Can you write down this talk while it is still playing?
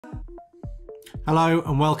Hello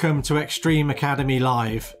and welcome to Extreme Academy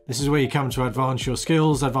Live. This is where you come to advance your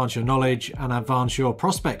skills, advance your knowledge and advance your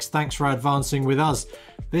prospects. Thanks for advancing with us.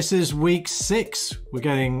 This is week 6. We're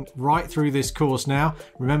getting right through this course now.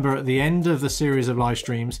 Remember, at the end of the series of live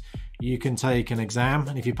streams, you can take an exam,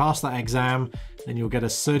 and if you pass that exam, then you'll get a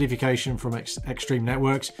certification from Extreme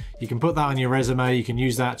Networks. You can put that on your resume. You can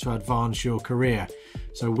use that to advance your career.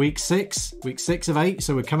 So week 6 of 8.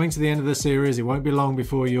 So we're coming to the end of the series. It won't be long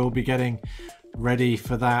before you'll be getting ready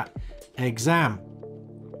for that exam.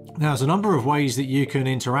 Now, there's a number of ways that you can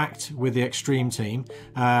interact with the Extreme team.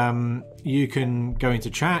 You can go into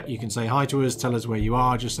chat. You can say hi to us, tell us where you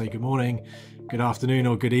are, just say good morning, good afternoon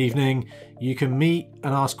or good evening. You can meet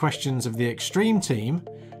and ask questions of the Extreme team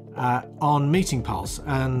on Meeting Pulse,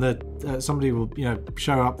 and somebody will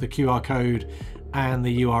show up the QR code and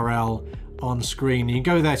the URL on screen. You can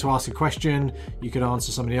go there to ask a question. You could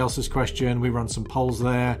answer somebody else's question. We run some polls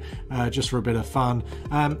there just for a bit of fun.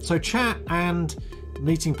 So chat and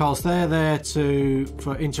Meeting Pulse, they're there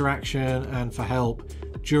for interaction and for help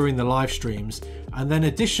during the live streams. And then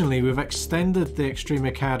additionally, we've extended the Extreme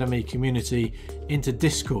Academy community into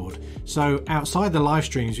Discord. So outside the live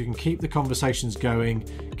streams, you can keep the conversations going,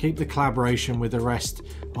 keep the collaboration with the rest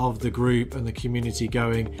of the group and the community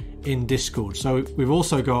going in Discord. So we've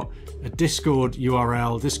also got a Discord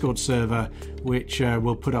URL, Discord server, which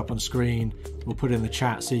we'll put up on screen. We'll put in the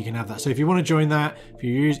chat so you can have that. So if you want to join that,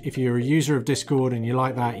 if you're a user of Discord and you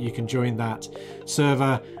like that, you can join that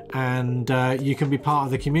server and you can be part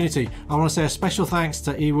of the community. I want to say a special thanks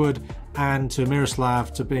to Ewood and to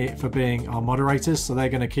Miroslav for being our moderators. So they're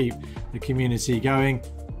going to keep the community going.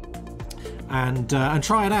 And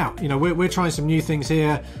try it out. We're trying some new things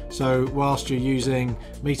here. So whilst you're using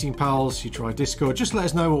Meeting Pulse, you try Discord. Just let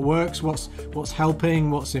us know what works, what's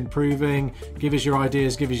helping, what's improving. Give us your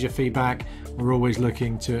ideas, give us your feedback. We're always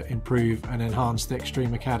looking to improve and enhance the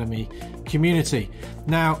Extreme Academy community.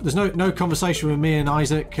 Now, there's no conversation with me and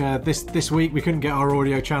Isaac this week. We couldn't get our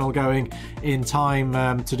audio channel going in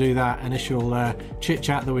time to do that initial chit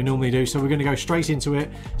chat that we normally do. So we're going to go straight into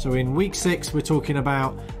it. So in week 6, we're talking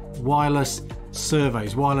about wireless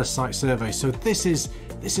surveys, wireless site surveys. So this is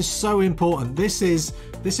so important. This is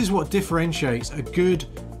what differentiates a good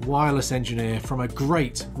wireless engineer from a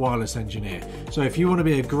great wireless engineer. So if you want to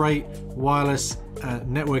be a great wireless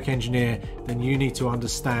network engineer, then you need to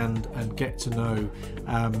understand and get to know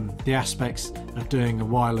the aspects of doing a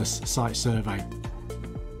wireless site survey.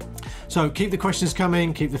 So keep the questions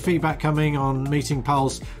coming, keep the feedback coming on Meeting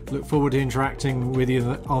Pulse. Look forward to interacting with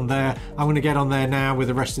you on there. I'm going to get on there now with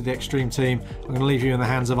the rest of the Extreme team. I'm going to leave you in the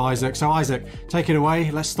hands of Isaac. So Isaac, take it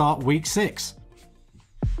away. Let's start week 6.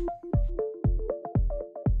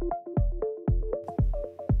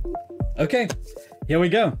 Okay, here we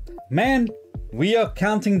go. Man, we are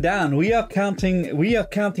counting down. We are counting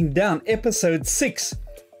down. Episode 6.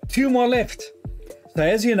 2 more left. So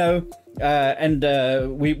as you know,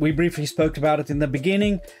 we briefly spoke about it in the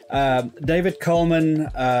beginning. David Coleman,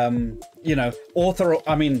 author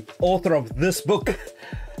of this book,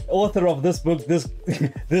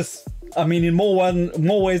 in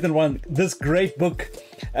more ways than one, this great book.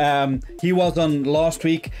 He was on last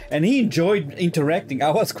week and he enjoyed interacting.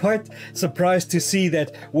 I was quite surprised to see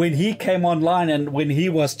that when he came online and when he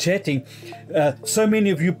was chatting, so many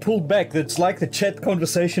of you pulled back. It's like the chat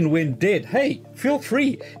conversation went dead. Hey, feel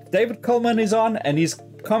free. If David Coleman is on and he's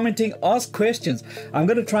commenting, ask questions. I'm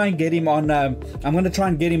going to try and get him on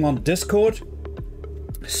Discord,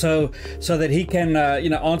 so that he can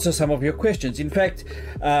answer some of your questions. In fact,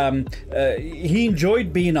 he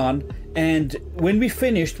enjoyed being on, and when we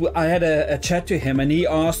finished, I had a chat to him and he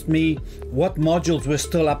asked me what modules were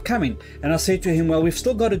still upcoming, and I said to him, well, we've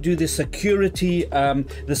still got to do the security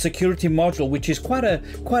module, which is quite a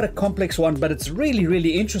complex one, but it's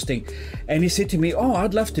really interesting. And he said to me, oh,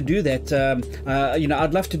 I'd love to do that.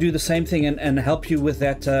 I'd love to do the same thing and help you with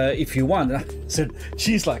that if you want. And I said,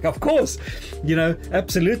 she's like, of course,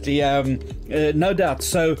 absolutely, no doubt.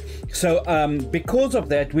 So because of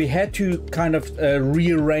that, we had to kind of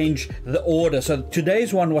rearrange the order. So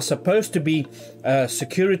today's one was supposed to be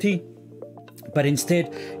security, but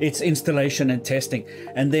instead it's installation and testing.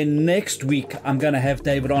 And then next week I'm going to have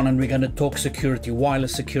David on and we're going to talk security,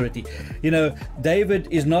 wireless security. David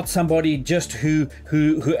is not somebody just who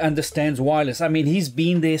understands wireless. I mean, he's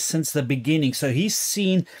been there since the beginning, so he's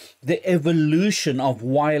seen the evolution of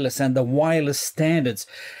wireless and the wireless standards,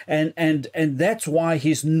 and that's why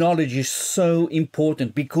his knowledge is so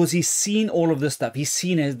important, because he's seen all of this stuff. He's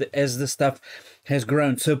seen as the stuff has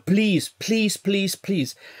grown. So please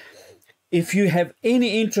If you have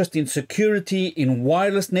any interest in security, in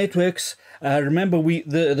wireless networks, remember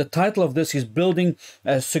the title of this is Building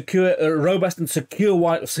Secure, Robust and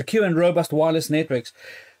Secure and Robust Wireless Networks.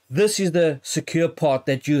 This is the secure part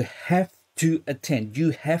that you have to attend.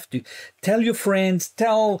 You have to tell your friends,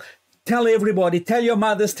 tell everybody, tell your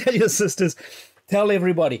mothers, tell your sisters, tell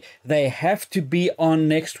everybody. They have to be on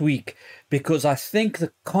next week, because I think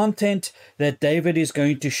the content that David is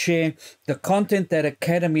going to share, the content that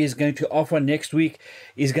Academy is going to offer next week,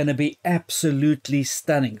 is going to be absolutely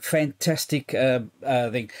stunning. Fantastic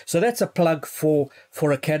thing. So that's a plug for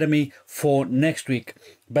Academy for next week.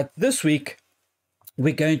 But this week,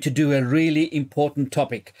 we're going to do a really important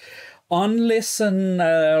topic. On lesson,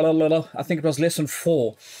 I think it was lesson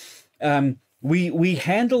 4, we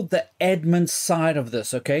handled the admin side of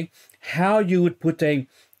this, okay? How you would put a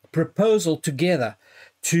proposal together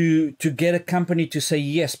to get a company to say,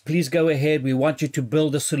 yes, please go ahead, we want you to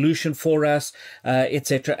build a solution for us,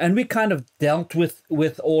 etc. And we kind of dealt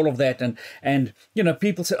with all of that. And you know,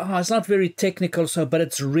 people said, oh, it's not very technical, but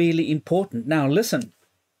it's really important. Now, listen,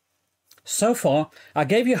 so far, I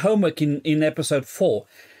gave you homework in episode 4.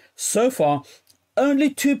 So far,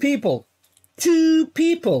 only 2 people,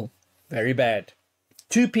 very bad,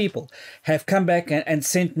 2 people have come back and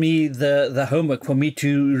sent me the homework for me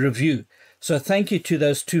to review. So thank you to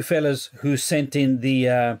those 2 fellas who sent in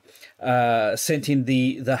the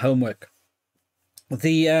homework. If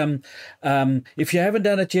you haven't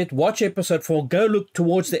done it yet, watch episode 4. Go look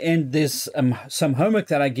towards the end. There's some homework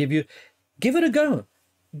that I give you. Give it a go.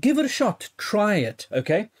 Give it a shot. Try it.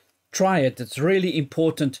 Okay. Try it. It's really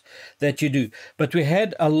important that you do. But we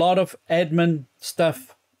had a lot of admin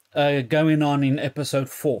stuff going on in episode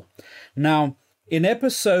 4. Now, in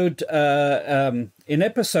episode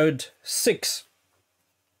 6,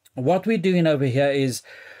 what we're doing over here is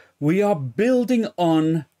we are building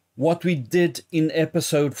on what we did in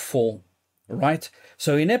episode 4. Right.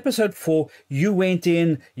 So in episode 4, you went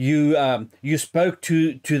in, you spoke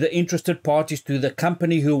to the interested parties, to the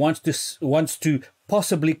company who wants to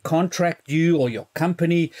possibly contract you or your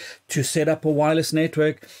company to set up a wireless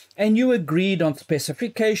network, and you agreed on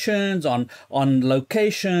specifications, on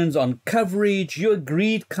locations, on coverage. You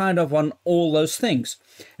agreed kind of on all those things.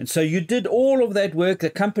 And so you did all of that work. The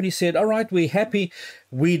company said, all right, we're happy.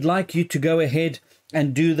 We'd like you to go ahead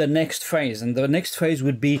and do the next phase. And the next phase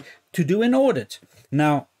would be to do an audit.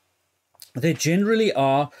 Now, there generally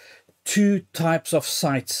are 2 types of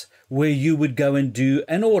sites where you would go and do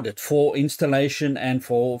an audit for installation and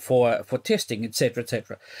for testing, etc.,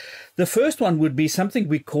 etc. The first one would be something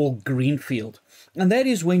we call greenfield, and that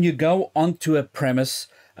is when you go onto a premises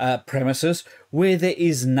where there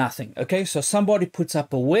is nothing. Okay, so somebody puts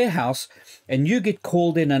up a warehouse and you get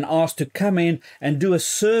called in and asked to come in and do a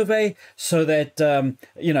survey so that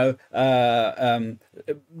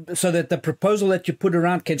so that the proposal that you put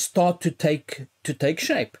around can start to take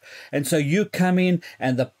shape. And so you come in,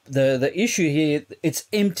 and the issue here, it's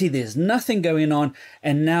empty, there's nothing going on,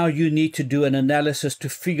 and now you need to do an analysis to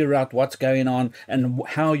figure out what's going on and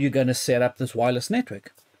how you're going to set up this wireless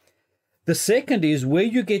network. The second is where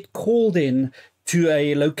you get called in to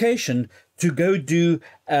a location to go do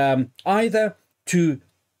either to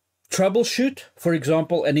troubleshoot, for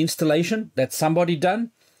example, an installation that somebody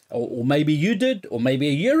done, or maybe you did, or maybe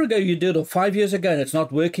a year ago you did, or 5 years ago, and it's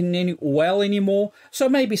not working well anymore. So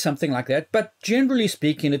maybe something like that. But generally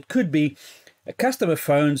speaking, it could be a customer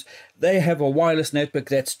phones. They have a wireless network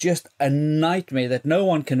that's just a nightmare, that no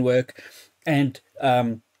one can work, and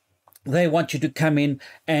they want you to come in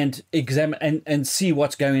and examine and see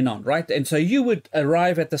what's going on, right? And so you would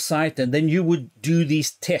arrive at the site, and then you would do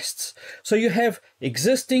these tests. So you have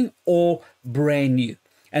existing or brand new.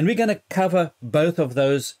 And we're going to cover both of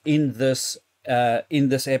those in this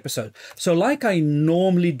episode. So like I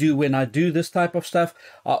normally do when I do this type of stuff,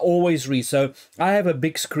 I always read. So I have a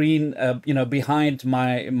big screen, behind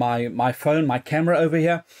my phone, my camera over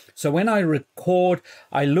here. So when I record,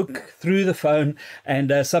 I look through the phone,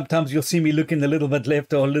 and sometimes you'll see me looking a little bit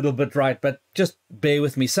left or a little bit right, but just bear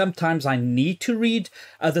with me. Sometimes I need to read,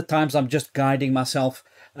 other times I'm just guiding myself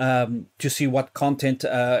to see what content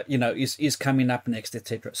is coming up next,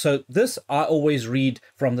 etc. So this I always read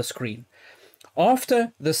from the screen.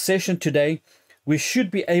 After the session today, we should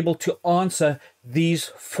be able to answer these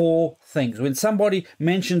 4 things. When somebody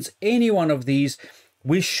mentions any one of these,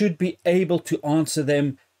 we should be able to answer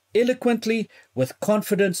them eloquently, with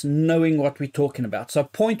confidence, knowing what we're talking about. So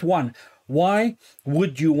point 1, why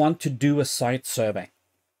would you want to do a site survey?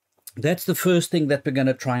 That's the first thing that we're going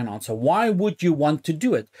to try and answer. Why would you want to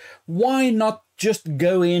do it? Why not just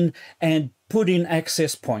go in and put in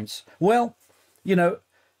access points? Well,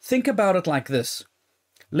 think about it like this.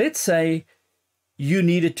 Let's say you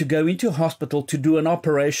needed to go into hospital to do an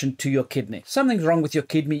operation to your kidney. Something's wrong with your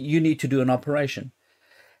kidney, you need to do an operation.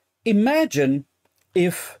 Imagine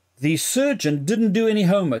if the surgeon didn't do any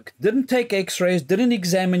homework, didn't take x-rays, didn't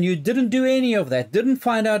examine you, didn't do any of that, didn't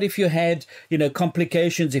find out if you had,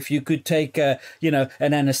 complications, if you could take, an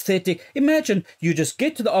anesthetic. Imagine you just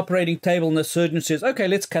get to the operating table and the surgeon says, okay,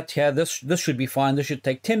 let's cut here. This should be fine. This should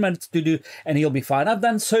take 10 minutes to do and he'll be fine. I've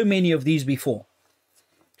done so many of these before.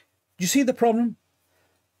 Do you see the problem?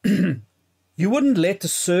 You wouldn't let the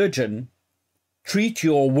surgeon treat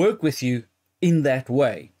you or work with you in that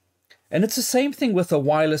way. And it's the same thing with a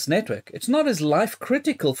wireless network. It's not as life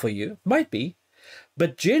critical for you, might be,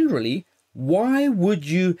 but generally, why would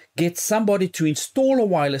you get somebody to install a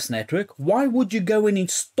wireless network? Why would you go and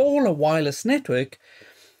install a wireless network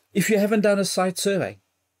if you haven't done a site survey,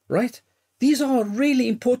 right? These are really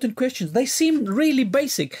important questions. They seem really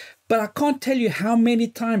basic, but I can't tell you how many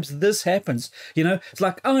times this happens. It's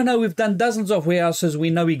like, oh no, we've done dozens of warehouses. We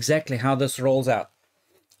know exactly how this rolls out.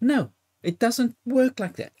 No. It doesn't work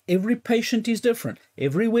like that. Every patient is different.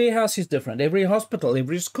 Every warehouse is different. Every hospital,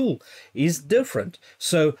 every school is different.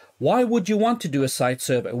 So why would you want to do a site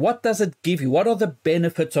survey? What does it give you? What are the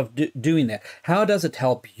benefits of doing that? How does it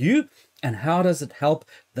help you? And how does it help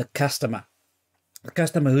the customer? The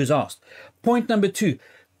customer who's asked. Point number 2,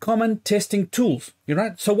 common testing tools.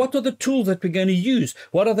 Right? So what are the tools that we're going to use?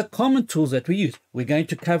 What are the common tools that we use? We're going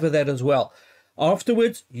to cover that as well.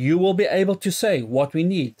 Afterwards, you will be able to say what we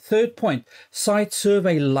need. Third point, site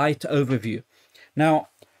survey light overview. Now,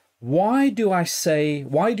 why do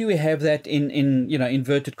we have that in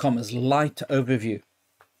inverted commas, light overview?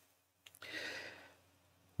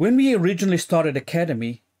 When we originally started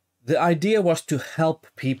Academy, the idea was to help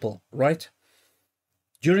people, right?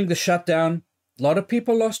 During the shutdown, a lot of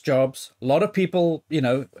people lost jobs. A lot of people,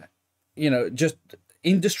 just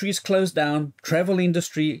industries closed down, travel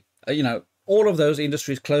industry, all of those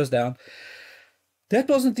industries closed down. That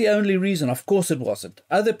wasn't the only reason. Of course it wasn't.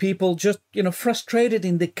 Other people just, frustrated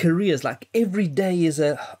in their careers. Like every day is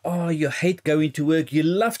you hate going to work. You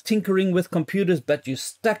love tinkering with computers, but you're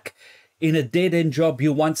stuck in a dead-end job.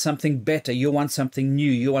 You want something better. You want something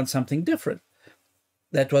new. You want something different.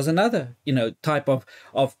 That was another, type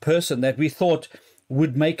of person that we thought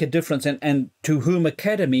would make a difference and to whom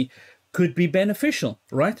Academy could be beneficial,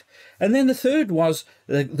 right? And then the third was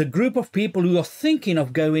the group of people who are thinking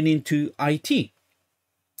of going into IT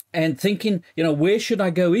and thinking, where should I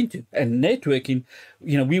go into? And networking,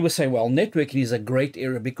 we were saying, well, networking is a great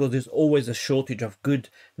area because there's always a shortage of good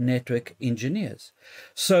network engineers.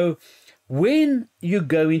 So when you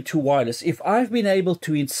go into wireless, if I've been able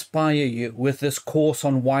to inspire you with this course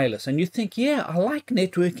on wireless and you think, yeah, I like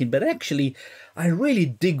networking, but actually I really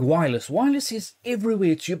dig wireless. Wireless is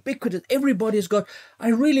everywhere. It's ubiquitous. Everybody's got, I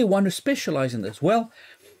really want to specialize in this. Well,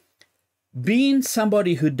 being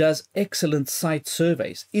somebody who does excellent site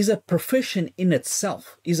surveys is a profession in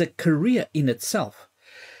itself, is a career in itself.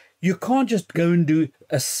 You can't just go and do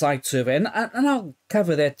a site survey, and I'll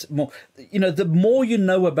cover that more. The more you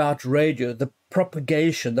know about radio, the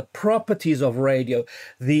propagation, the properties of radio,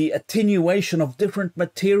 the attenuation of different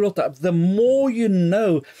material types, the more you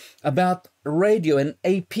know about radio and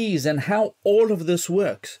APs and how all of this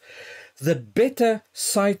works, the better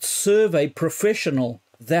site survey professional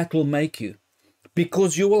that will make you.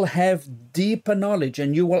 Because you will have deeper knowledge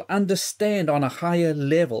and you will understand on a higher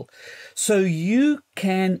level. So you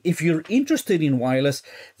can, if you're interested in wireless,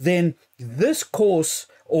 then this course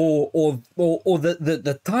or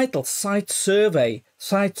the title site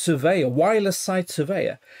surveyor, wireless site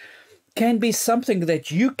surveyor, can be something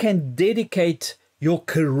that you can dedicate your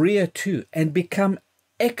career to and become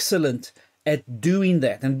excellent at doing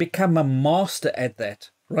that and become a master at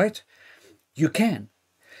that, right? You can.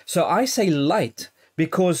 So I say light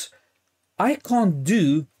because I can't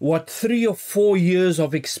do what 3 or 4 years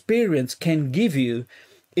of experience can give you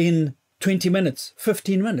in 20 minutes,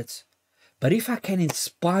 15 minutes. But if I can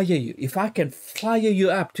inspire you, if I can fire you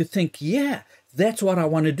up to think, yeah, that's what I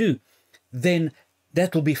want to do, then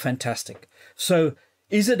that will be fantastic. So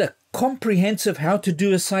is it a comprehensive how to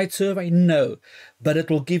do a site survey? No, but it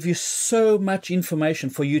will give you so much information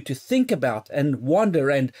for you to think about and wonder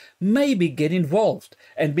and maybe get involved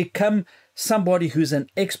and become somebody who's an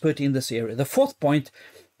expert in this area. The fourth point,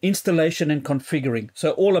 installation and configuring.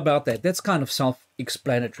 So all about that. That's kind of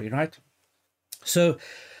self-explanatory, right? So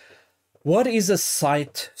what is a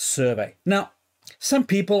site survey? Now, some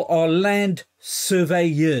people are land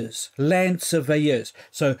surveyors, land surveyors.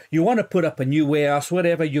 So you want to put up a new warehouse,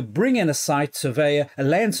 whatever, you bring in a site surveyor, a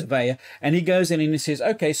land surveyor, and he goes in and he says,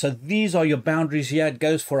 okay, so these are your boundaries here. It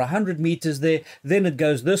goes for 100 meters there, then it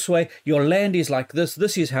goes this way. Your land is like this.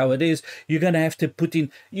 This is how it is. You're going to have to put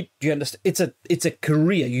in, you understand, it's a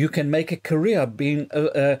career. You can make a career being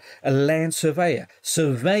a land surveyor,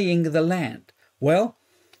 surveying the land. Well,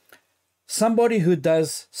 somebody who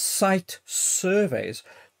does site surveys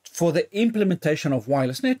for the implementation of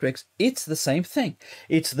wireless networks, it's the same thing.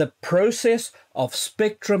 It's the process of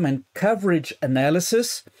spectrum and coverage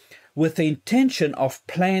analysis with the intention of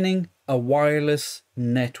planning a wireless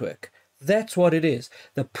network. That's what it is.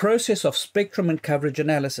 The process of spectrum and coverage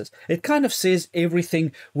analysis. It kind of says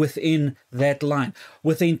everything within that line,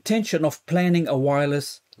 with the intention of planning a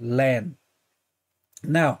wireless LAN.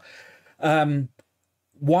 Now,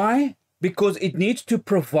 why? Because it needs to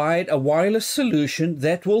provide a wireless solution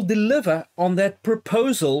that will deliver on that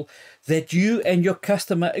proposal that you and your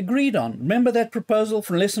customer agreed on. Remember that proposal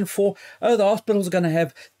from lesson 4? Oh, the hospital's going to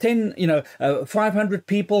have 500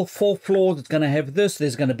 people, 4 floors. It's going to have this.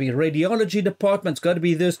 There's going to be a radiology department. It's got to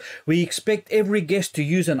be this. We expect every guest to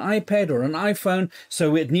use an iPad or an iPhone,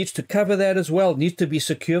 so it needs to cover that as well. It needs to be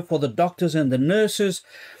secure for the doctors and the nurses.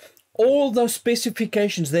 All those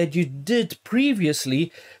specifications that you did previously,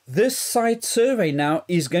 this site survey now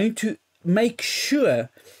is going to make sure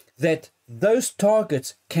that those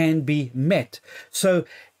targets can be met. So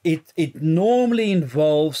it normally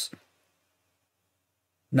involves,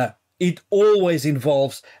 no, it always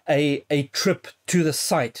involves a trip to the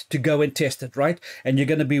site to go and test it, right? And you're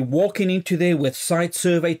going to be walking into there with site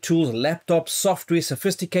survey tools, laptops, software,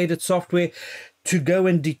 sophisticated software, to go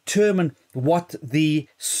and determine what the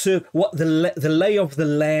lay of the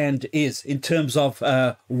land is in terms of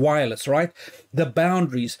wireless, right? The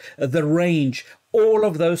boundaries, the range, all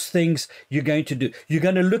of those things you're going to do. You're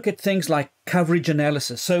going to look at things like coverage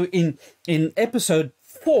analysis. So in episode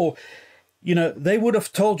 4, they would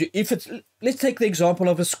have told you, if it's, let's take the example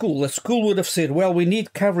of a school. A school would have said, well, we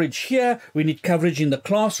need coverage here. We need coverage in the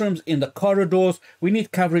classrooms, in the corridors. We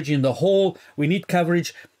need coverage in the hall. We need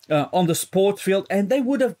coverage on the sports field. And they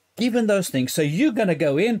would have given those things. So you're going to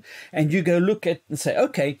go in and you go look at and say,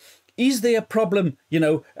 okay, is there a problem,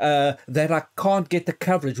 that I can't get the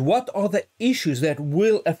coverage? What are the issues that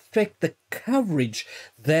will affect the coverage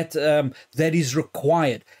that that is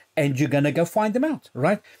required? And you're going to go find them out,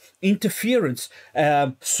 right? Interference,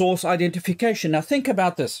 source identification. Now think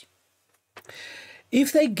about this.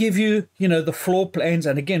 If they give you, the floor plans,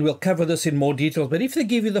 and again, we'll cover this in more detail, but if they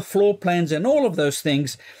give you the floor plans and all of those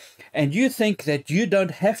things, and you think that you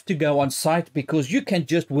don't have to go on site because you can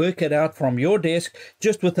just work it out from your desk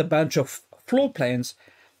just with a bunch of floor plans,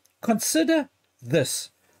 consider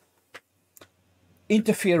this.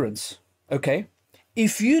 Interference, okay?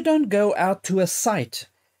 If you don't go out to a site,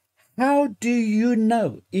 how do you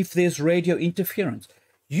know if there's radio interference?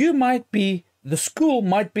 The school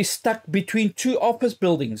might be stuck between 2 office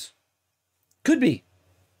buildings. Could be.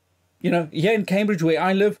 Here in Cambridge where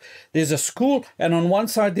I live, there's a school and on one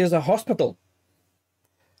side there's a hospital.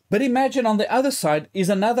 But imagine on the other side is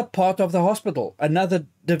another part of the hospital, another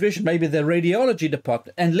division, maybe the radiology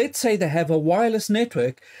department. And let's say they have a wireless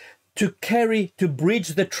network to bridge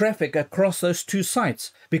the traffic across those 2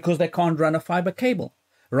 sites because they can't run a fiber cable,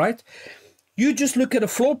 right? You just look at a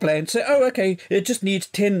floor plan and say, oh, okay, it just needs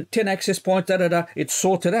 10 access points, it's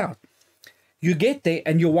sorted out. You get there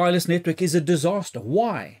and your wireless network is a disaster.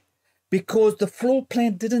 Why? Because the floor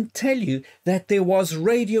plan didn't tell you that there was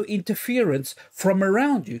radio interference from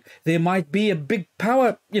around you. There might be a big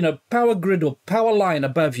power grid or power line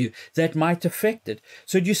above you that might affect it.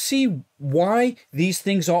 So do you see why these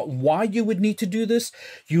things are, why you would need to do this?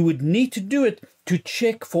 You would need to do it to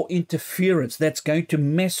check for interference that's going to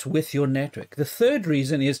mess with your network. The third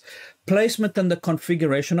reason is placement and the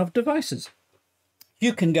configuration of devices.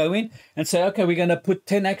 You can go in and say, okay, we're going to put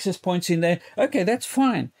 10 access points in there. Okay, that's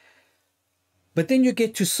fine. But then you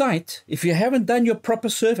get to site, if you haven't done your proper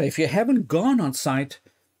survey, if you haven't gone on site,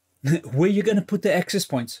 where are you going to put the access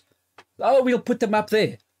points? Oh, we'll put them up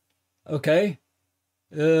there. Okay.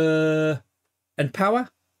 And power?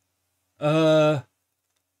 It's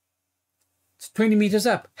 20 meters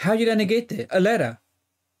up. How are you going to get there? A ladder.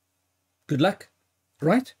 Good luck.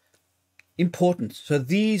 Right? Important. So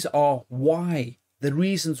these are the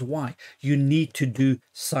reasons why you need to do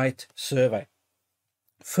site survey.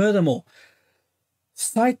 Furthermore,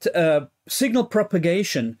 site signal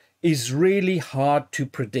propagation is really hard to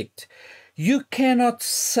predict. You cannot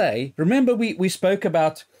say, remember we spoke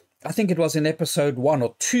about I think it was in episode 1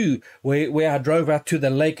 or 2 where I drove out to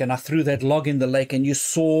the lake and I threw that log in the lake, and you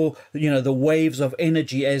saw, the waves of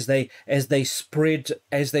energy as they spread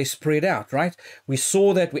out, right? We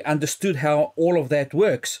saw that, we understood how all of that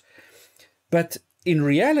works. But in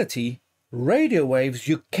reality, radio waves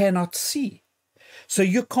you cannot see. So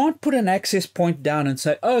you can't put an access point down and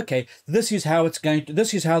say, oh, okay, this is how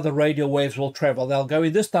the radio waves will travel. They'll go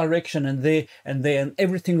in this direction and there, and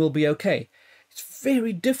everything will be okay. It's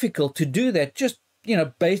very difficult to do that, just,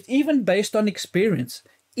 based on experience,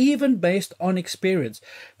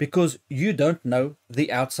 because you don't know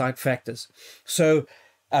the outside factors. So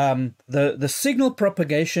the signal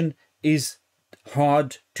propagation is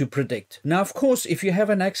hard to predict. Now, of course, if you have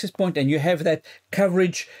an access point and you have that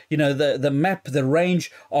coverage, the map, the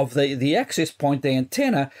range of the access point, the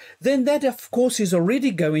antenna, then that, of course, is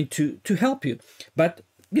already going to help you. But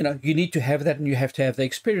you need to have that, and you have to have the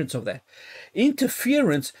experience of that.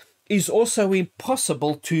 Interference is also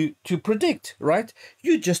impossible to predict, right?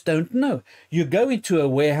 You just don't know. You go into a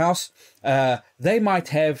warehouse, they might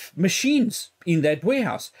have machines in that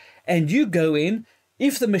warehouse, and you go in.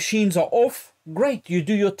 If the machines are off, great, you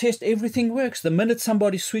do your test, everything works. The minute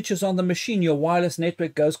somebody switches on the machine, your wireless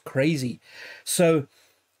network goes crazy. So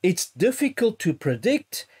it's difficult to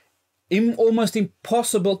predict, almost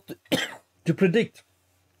impossible to predict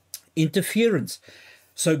interference.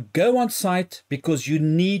 So go on site, because you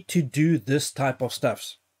need to do this type of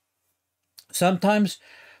stuff. Sometimes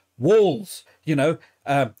walls, you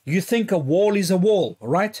think a wall is a wall,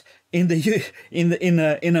 right? In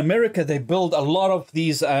America, they build a lot of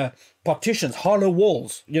these partitions, hollow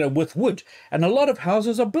walls, with wood, and a lot of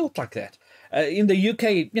houses are built like that. In the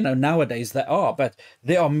UK, nowadays they are, but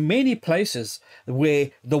there are many places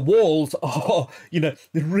where the walls are,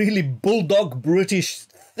 really bulldog British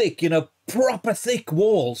thick, proper thick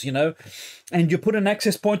walls, and you put an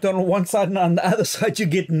access point on one side, and on the other side you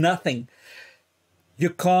get nothing. You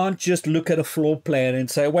can't just look at a floor plan and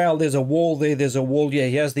say, well, there's a wall there, there's a wall here,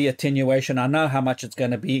 here's the attenuation, I know how much it's going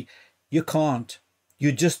to be. You can't.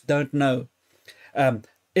 You just don't know.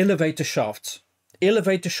 Elevator shafts.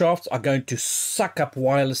 Elevator shafts are going to suck up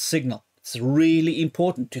wireless signal. It's really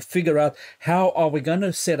important to figure out how are we going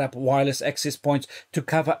to set up wireless access points to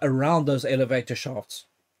cover around those elevator shafts.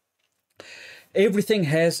 Everything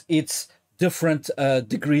has its different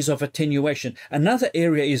degrees of attenuation. Another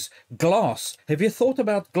area is glass. Have you thought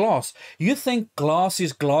about glass? You think glass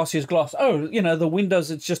is glass is glass. Oh, the windows,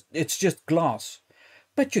 it's just glass.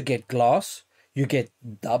 But you get glass. You get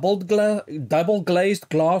double glazed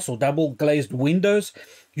glass or double glazed windows.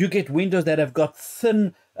 You get windows that have got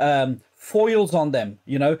thin foils on them,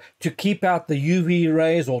 to keep out the UV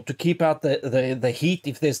rays or to keep out the heat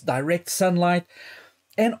if there's direct sunlight.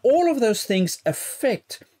 And all of those things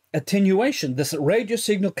affect attenuation. This radio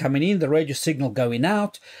signal coming in, the radio signal going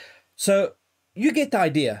out. So you get the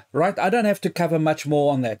idea, right? I don't have to cover much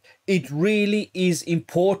more on that. It really is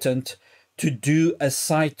important to do a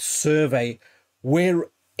site survey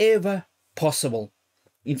wherever possible.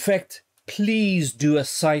 In fact, please do a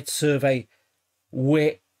site survey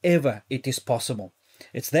wherever it is possible.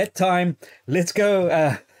 It's that time. Let's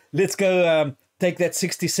go. Take that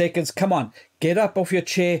 60 seconds. Come on, get up off your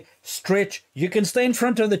chair, stretch. You can stay in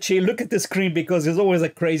front of the chair, look at the screen, because there's always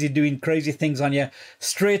doing crazy things on you.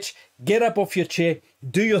 Stretch, get up off your chair,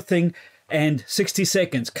 do your thing, and 60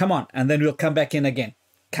 seconds. Come on, and then we'll come back in again.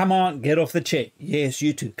 Come on, get off the chair. Yes,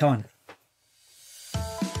 you too. Come on.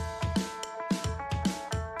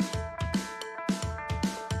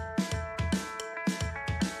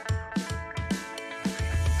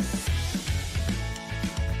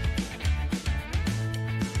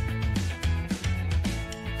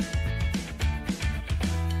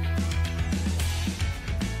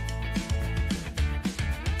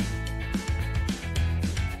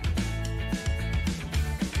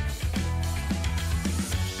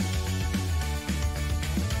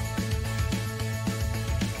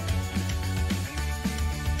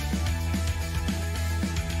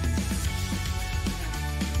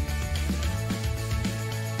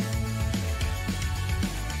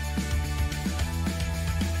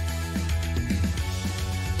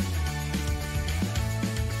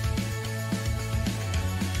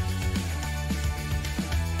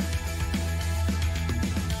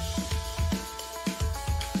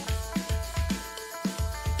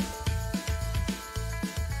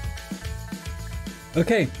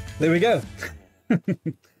 Okay, there we go.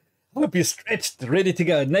 Hope you're stretched, ready to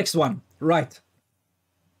go. Next one. Right.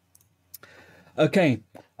 Okay.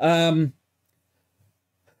 So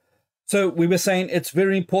we were saying it's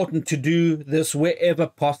very important to do this wherever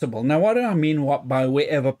possible. Now, what do I mean by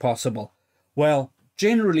wherever possible? Well,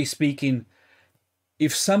 generally speaking,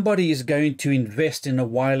 if somebody is going to invest in a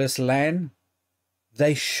wireless LAN,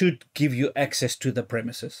 they should give you access to the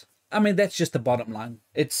premises. I mean, that's just the bottom line.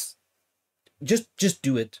 It's just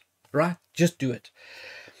do it, right? Just do it.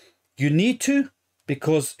 You need to,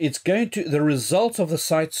 because it's going to, the results of the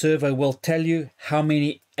site survey will tell you how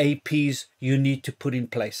many APs you need to put in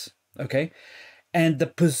place, okay? And the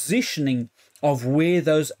positioning of where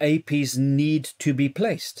those APs need to be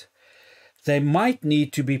placed. They might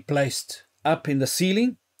need to be placed up in the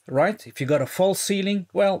ceiling, right? If you got a false ceiling,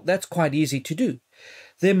 well, that's quite easy to do.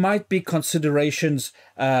 There might be considerations,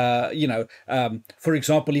 for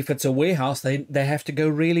example, if it's a warehouse, they have to go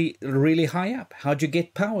really, really high up. How do you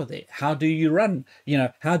get power there? How do you run?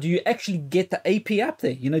 How do you actually get the AP up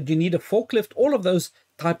there? Do you need a forklift? All of those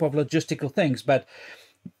type of logistical things. But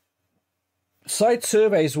site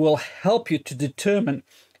surveys will help you to determine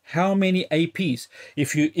how many APs.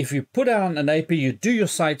 If you put down an AP, you do your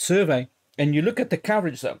site survey, and you look at the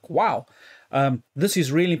coverage, like, wow, this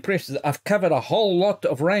is really impressive. I've covered a whole lot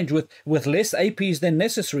of range with less APs than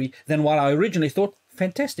necessary than what I originally thought.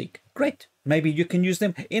 Fantastic, great. Maybe you can use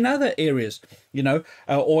them in other areas,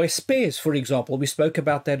 or as spares, for example. We spoke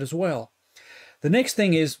about that as well. The next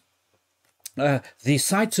thing is, the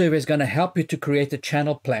site survey is going to help you to create a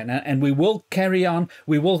channel plan, and we will carry on.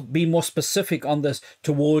 We will be more specific on this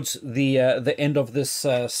towards the end of this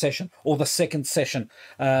session, or the second session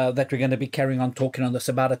that we're going to be carrying on talking on this,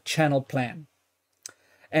 about a channel plan.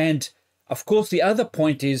 And of course, the other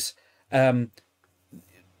point is,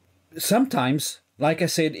 sometimes, like I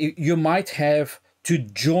said, you might have to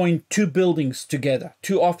join two buildings together,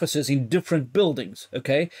 two offices in different buildings,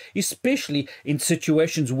 okay? Especially in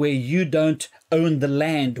situations where you don't own the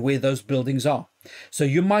land where those buildings are. So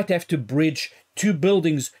you might have to bridge two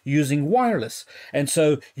buildings using wireless. And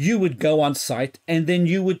so you would go on site and then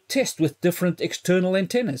you would test with different external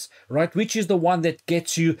antennas, right? Which is the one that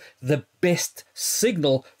gets you the best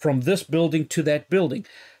signal from this building to that building.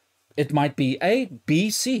 It might be A, B,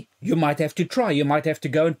 C. You might have to try. You might have to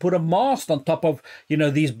go and put a mast on top of,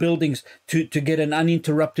 these buildings to get an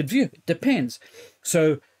uninterrupted view. It depends.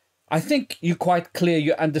 So I think you're quite clear.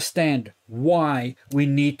 You understand why we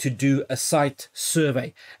need to do a site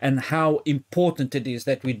survey and how important it is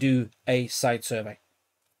that we do a site survey.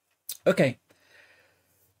 Okay.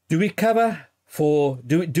 Do we cover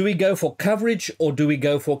do we go for coverage, or do we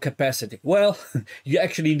go for capacity? Well, you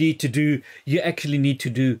actually need to do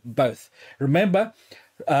both. Remember,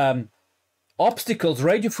 radio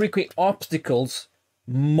frequency obstacles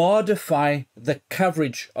modify the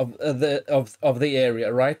coverage of the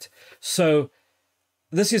area, right? So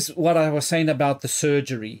this is what I was saying about the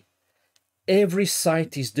surgery. Every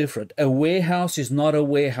site is different. A warehouse is not a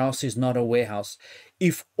warehouse is not a warehouse.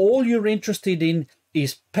 If all you're interested in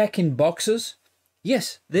is packing boxes,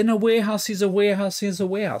 yes, then a warehouse is a warehouse is a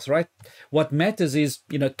warehouse, right? What matters is,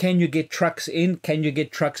 can you get trucks in? Can you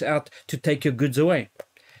get trucks out to take your goods away?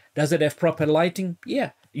 Does it have proper lighting?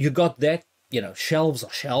 Yeah, you got that. Shelves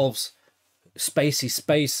are shelves, space is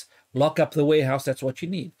space. Lock up the warehouse, that's what you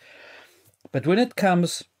need. But when it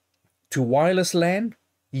comes to wireless LAN,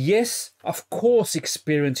 yes, of course,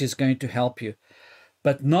 experience is going to help you.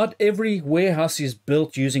 But not every warehouse is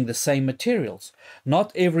built using the same materials.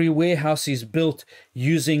 Not every warehouse is built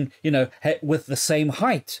using, with the same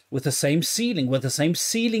height, with the same ceiling, with the same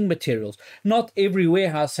ceiling materials. Not every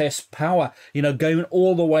warehouse has power, going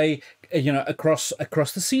all the way, across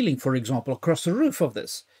the ceiling, for example, across the roof of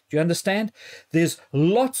this. Do you understand? There's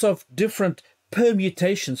lots of different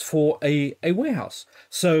permutations for a warehouse.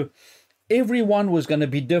 So everyone was going to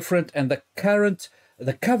be different, and the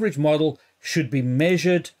coverage model should be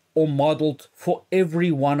measured or modeled for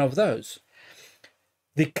every one of those.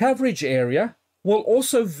 The coverage area will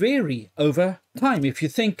also vary over time. If you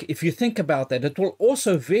think about that, it will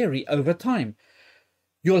also vary over time.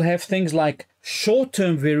 You'll have things like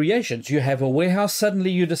short-term variations. You have a warehouse, suddenly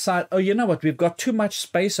you decide, oh, you know what, we've got too much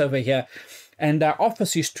space over here, and our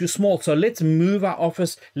office is too small, so let's move our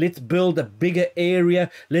office, let's build a bigger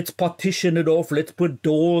area, let's partition it off, let's put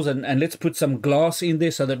doors and let's put some glass in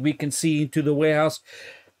there so that we can see into the warehouse.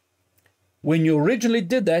 When you originally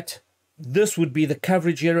did that, this would be the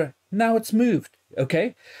coverage area. Now it's moved,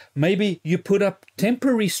 okay? Maybe you put up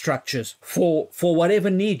temporary structures for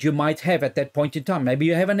whatever need you might have at that point in time. Maybe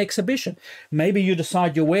you have an exhibition. Maybe you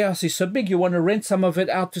decide your warehouse is so big you want to rent some of it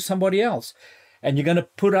out to somebody else. And you're going to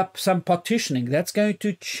put up some partitioning. That's going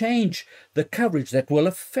to change the coverage. That will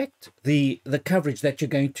affect the coverage that you're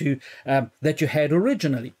going to that you had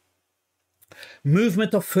originally.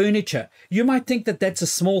 Movement of furniture. You might think that that's a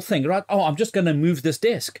small thing, right? Oh, I'm just going to move this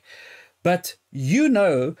desk. But you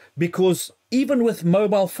know, because even with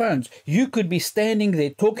mobile phones, you could be standing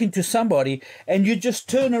there talking to somebody and you just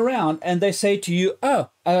turn around and they say to you, oh,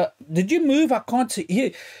 did you move? I can't see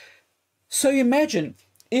you. So imagine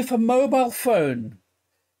if a mobile phone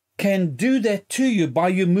can do that to you by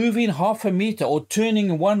you moving half a meter or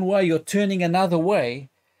turning one way or turning another way.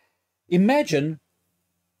 Imagine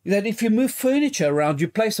that if you move furniture around, you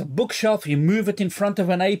place a bookshelf, you move it in front of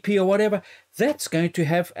an AP or whatever, that's going to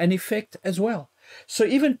have an effect as well. So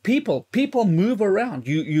even people move around.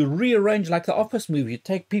 You rearrange like the office move. You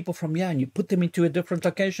take people from here and you put them into a different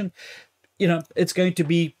location. You know, it's going to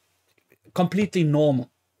be completely normal.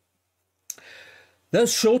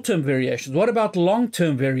 Those short-term variations. What about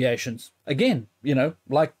long-term variations? Again, you know,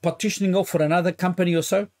 like partitioning off for another company or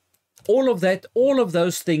so. All of that, all of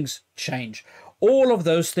those things change. All of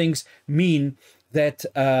those things mean that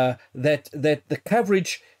that the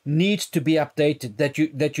coverage needs to be updated.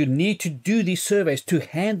 That you need to do these surveys to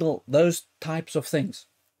handle those types of things.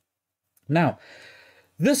 Now,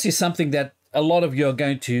 this is something that a lot of you are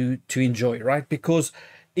going to enjoy, right? Because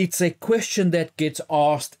it's a question that gets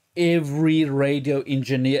asked every radio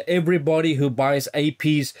engineer, everybody who buys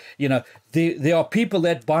APs. You know, there are people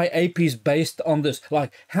that buy APs based on this.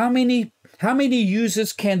 Like, how many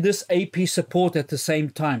users can this AP support at the same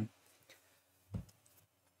time?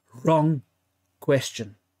 Wrong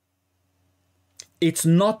question. It's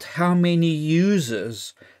not how many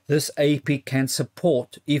users this AP can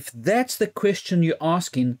support. If that's the question you're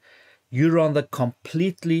asking, you're on the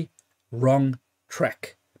completely wrong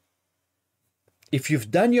track. If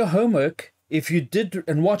you've done your homework, if you did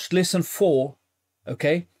and watched lesson 4,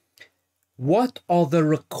 okay, what are the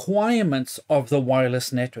requirements of the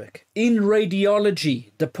wireless network? In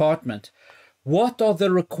radiology department, what are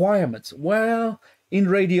the requirements? Well, in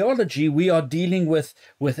radiology, we are dealing with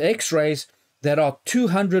X-rays that are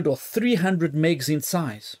 200 or 300 megs in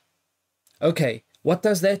size. Okay, what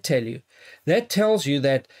does that tell you? That tells you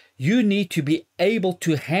that you need to be able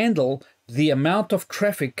to handle the amount of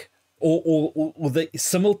traffic or the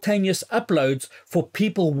simultaneous uploads for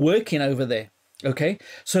people working over there. Okay,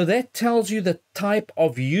 so that tells you the type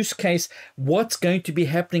of use case, what's going to be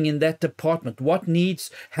happening in that department, what needs,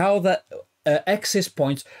 how the access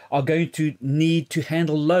points are going to need to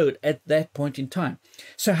handle load at that point in time.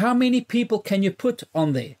 So how many people can you put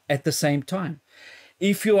on there at the same time?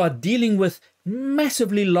 If you are dealing with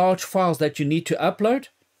massively large files that you need to upload,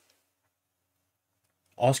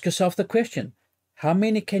 ask yourself the question, how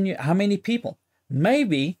many people?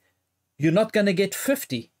 Maybe you're not going to get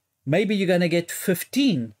 50. Maybe you're going to get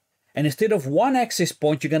 15. And instead of one access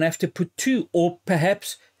point, you're going to have to put 2 or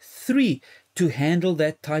perhaps 3 to handle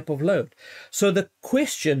that type of load. So the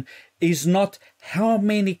question is not how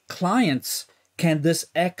many clients can this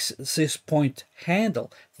access point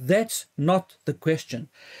handle. That's not the question.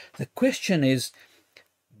 The question is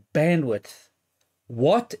bandwidth.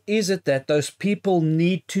 What is it that those people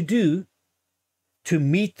need to do to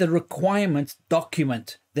meet the requirements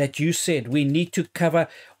document that you said? We need to cover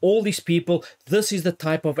all these people. This is the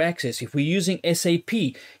type of access. If we're using SAP,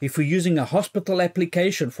 if we're using a hospital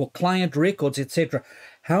application for client records, etc.,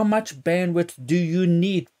 how much bandwidth do you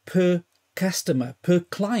need per customer, per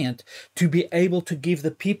client, to be able to give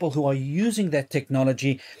the people who are using that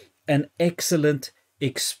technology an excellent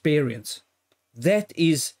experience? That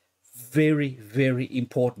is very, very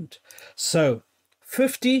important. So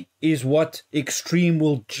 50 is what Extreme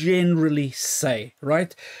will generally say,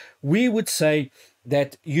 right? We would say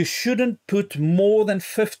that you shouldn't put more than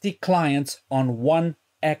 50 clients on one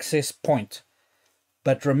access point.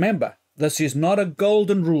 But remember, this is not a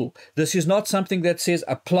golden rule. This is not something that says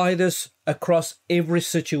apply this across every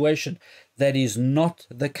situation. That is not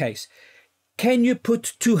the case. Can you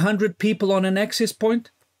put 200 people on an access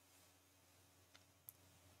point?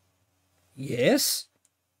 Yes.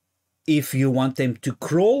 If you want them to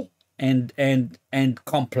crawl and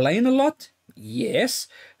complain a lot, yes,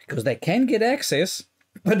 because they can get access,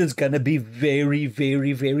 but it's going to be very,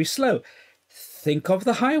 very, very slow. Think of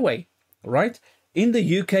the highway, right? In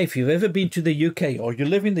the UK, if you've ever been to the UK or you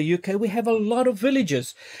live in the UK, we have a lot of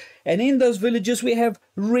villages. And in those villages, we have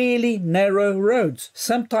really narrow roads.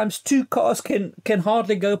 Sometimes 2 cars can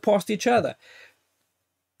hardly go past each other.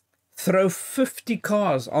 Throw 50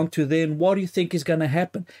 cars onto there, and what do you think is going to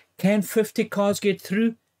happen? Can 50 cars get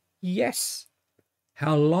through? Yes.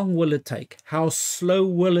 How long will it take? How slow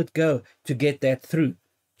will it go to get that through?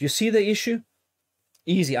 Do you see the issue?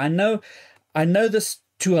 Easy. I know this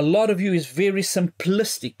to a lot of you is very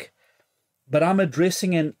simplistic, but I'm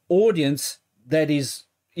addressing an audience that is,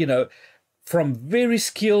 you know, from very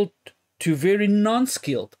skilled to very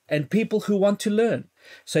non-skilled, and people who want to learn.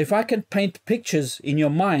 So if I can paint pictures in your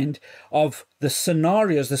mind of the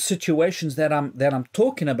scenarios, the situations that I'm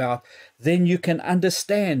talking about, then you can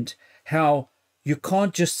understand how you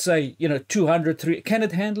can't just say, 200, 300. Can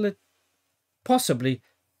it handle it? Possibly,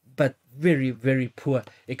 but very, very poor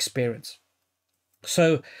experience.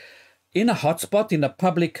 So in a hotspot, in a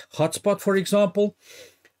public hotspot, for example,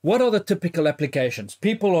 what are the typical applications?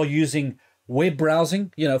 People are using web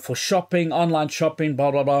browsing, for shopping, online shopping,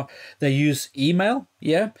 blah, blah, blah. They use email,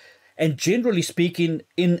 yeah. And generally speaking,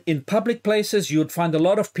 in public places, you would find a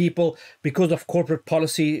lot of people, because of corporate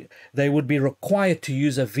policy, they would be required to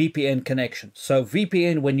use a VPN connection. So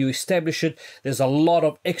VPN, when you establish it, there's a lot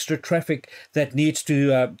of extra traffic that needs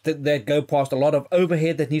to that go past, a lot of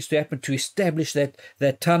overhead that needs to happen to establish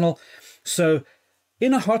that tunnel. So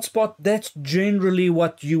in a hotspot, that's generally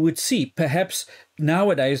what you would see. Perhaps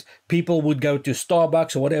nowadays, people would go to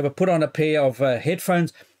Starbucks or whatever, put on a pair of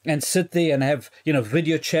headphones and sit there and have,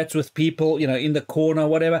 video chats with people, in the corner,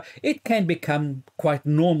 whatever. It can become quite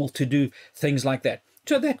normal to do things like that.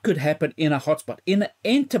 So that could happen in a hotspot. In an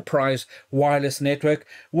enterprise wireless network,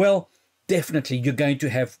 well, definitely you're going to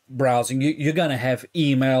have browsing. You're going to have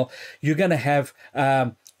email. You're going to have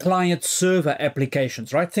client server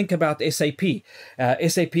applications, right? Think about SAP,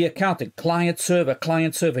 SAP accounting, client server.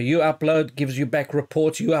 You upload, gives you back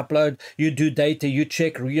reports. You upload, you do data, you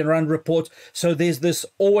check, you run reports. So there's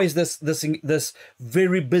always this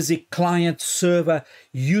very busy client server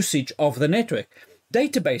usage of the network.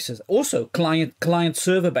 Databases, also client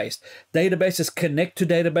server based. Databases connect to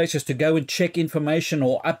databases to go and check information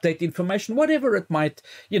or update information, whatever it might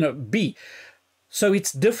be. So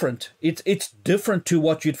it's different. It's different to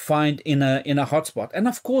what you'd find in a hotspot. And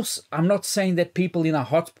of course, I'm not saying that people in a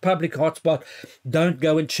public hotspot don't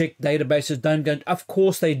go and check databases, don't go. Of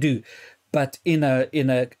course they do. But in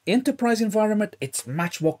a enterprise environment, it's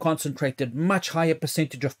much more concentrated, much higher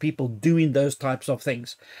percentage of people doing those types of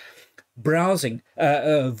things. Browsing,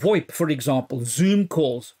 VoIP, for example, Zoom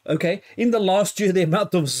calls. Okay, in the last year, the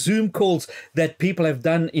amount of Zoom calls that people have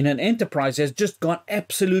done in an enterprise has just gone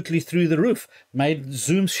absolutely through the roof. Made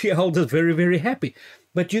Zoom shareholders very, very happy.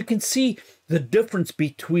 But you can see the difference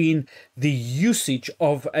between the usage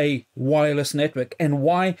of a wireless network and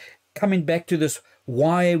why, coming back to this,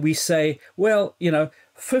 why we say, well,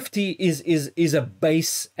 50 is a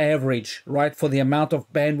base average, right, for the amount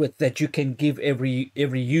of bandwidth that you can give every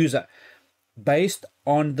user, based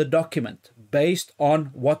on the document, based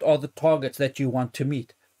on what are the targets that you want to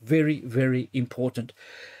meet. Very, very important.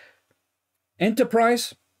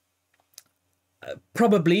 Enterprise,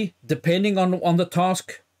 probably, depending on the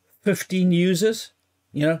task, 15 users,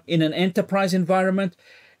 in an enterprise environment.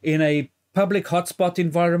 In a public hotspot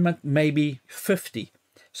environment, maybe 50.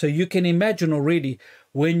 So you can imagine already,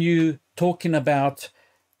 when you're talking about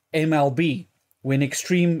MLB, when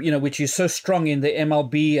Extreme, which is so strong in the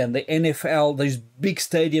MLB and the NFL, those big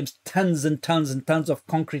stadiums, tons and tons and tons of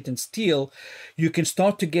concrete and steel, you can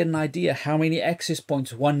start to get an idea how many access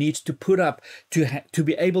points one needs to put up to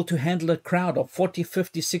be able to handle a crowd of 40,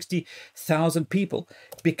 50, 60,000 people.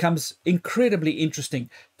 It becomes incredibly interesting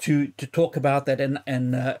to talk about that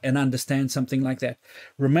and understand something like that.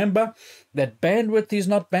 Remember that bandwidth is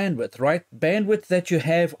not bandwidth, right? Bandwidth that you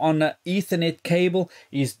have on an Ethernet cable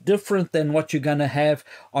is different than what you're going to have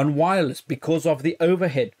on wireless because of the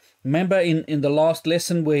overhead. Remember in the last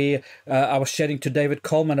lesson where I was chatting to David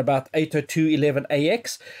Coleman about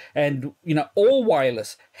 802.11ax, and all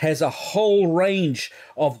wireless has a whole range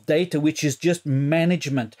of data which is just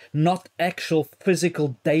management, not actual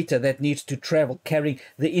physical data that needs to travel, carrying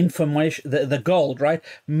the information, the gold, right?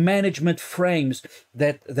 Management frames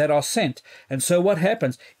that are sent. And so what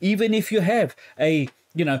happens, even if you have a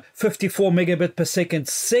 54 megabit per second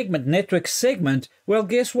segment, network segment, well,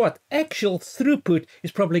 guess what? Actual throughput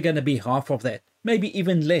is probably going to be half of that, maybe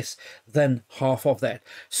even less than half of that.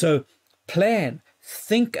 So plan,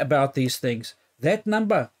 think about these things. That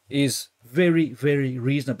number is very, very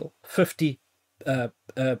reasonable, 50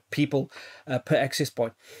 people per access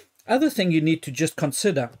point. Other thing you need to just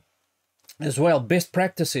consider as well, best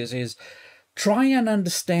practices, is try and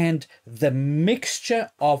understand the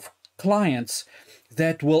mixture of clients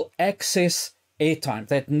that will access airtime,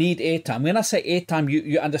 that need airtime. When I say airtime,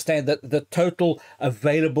 you understand that the total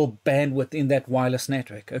available bandwidth in that wireless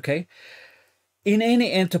network, okay? In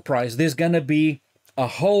any enterprise, there's going to be a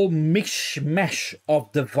whole mishmash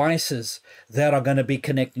of devices that are going to be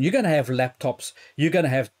connected. You're going to have laptops, you're going to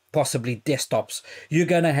have possibly desktops, you're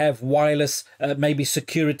going to have wireless, maybe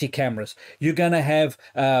security cameras, you're going to have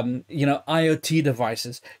IoT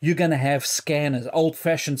devices, you're going to have scanners,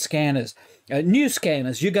 old-fashioned scanners, new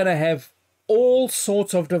scanners, you're going to have all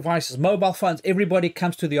sorts of devices, mobile phones. Everybody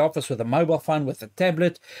comes to the office with a mobile phone, with a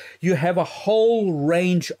tablet. You have a whole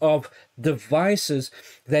range of devices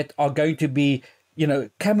that are going to be,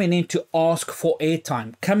 coming in to ask for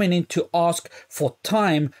airtime, coming in to ask for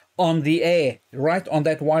time on the air, right, on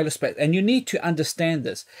that wireless space. And you need to understand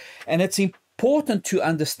this. And it's important to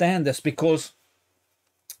understand this because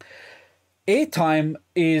airtime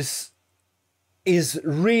is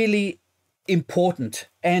really important.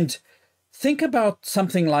 And think about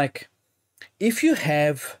something like, if you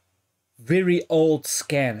have very old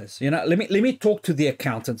scanners, let me talk to the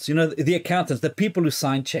accountants, the people who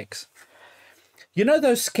sign checks.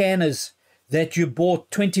 Those scanners that you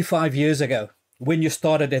bought 25 years ago when you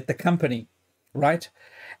started at the company, right?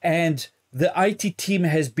 And the IT team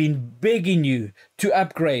has been begging you to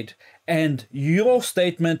upgrade, and your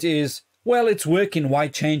statement is, well, it's working, why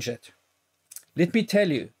change it? Let me tell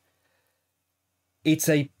you, it's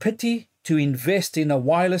a pity to invest in a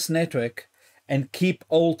wireless network and keep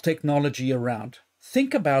old technology around.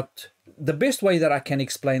 Think about, the best way that I can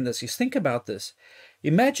explain this is, think about this.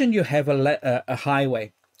 Imagine you have a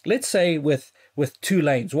highway, let's say with 2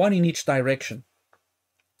 lanes, one in each direction.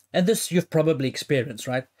 And this you've probably experienced,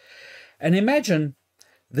 right? And imagine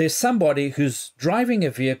there's somebody who's driving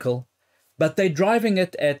a vehicle, but they're driving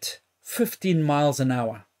it at 15 miles an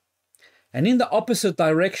hour. And in the opposite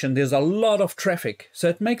direction, there's a lot of traffic. So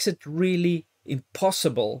it makes it really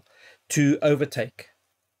impossible to overtake.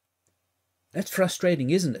 That's frustrating,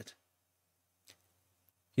 isn't it?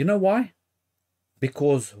 You know why?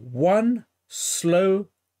 Because one slow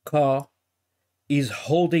car is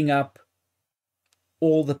holding up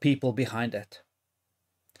all the people behind it.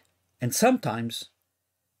 And sometimes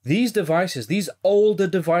these devices, these older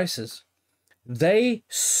devices, they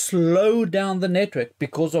slow down the network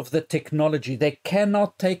because of the technology. They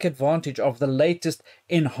cannot take advantage of the latest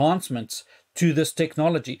enhancements to this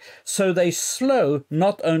technology. So they slow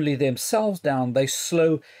not only themselves down, they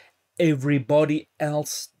slow everybody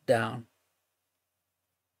else down.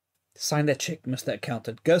 Sign that check, Mr.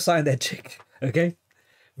 Accountant. Go sign that check, okay?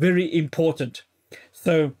 Very important.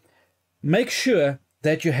 So make sure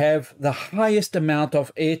that you have the highest amount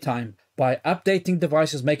of airtime by updating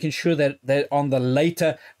devices, making sure that they're on the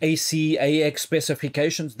later AC, AX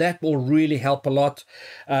specifications. That will really help a lot.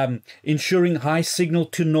 Ensuring high signal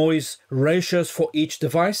to noise ratios for each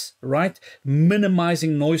device, right?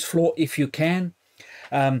 Minimizing noise floor if you can.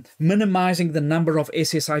 Minimizing the number of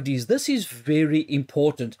SSIDs. This is very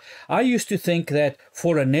important. I used to think that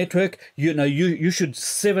for a network, you should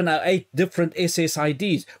 7 or 8 different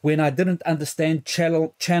SSIDs when I didn't understand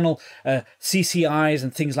channel CCIs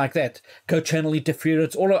and things like that. Co-channel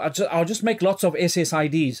interference. I'll just make lots of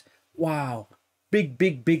SSIDs. Wow,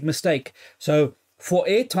 big mistake. So for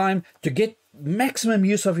airtime, to get maximum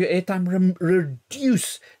use of your airtime,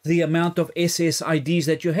 reduce the amount of SSIDs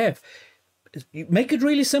that you have. Make it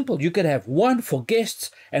really simple. You could have one for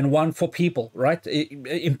guests and one for people, right?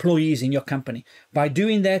 Employees in your company. By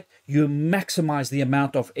doing that, you maximize the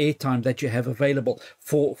amount of airtime that you have available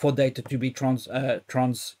for data to be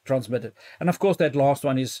transmitted. And of course, that last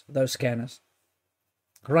one is those scanners.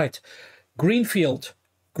 Right. Greenfield,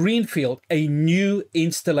 a new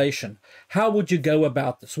installation. How would you go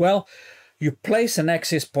about this? Well, you place an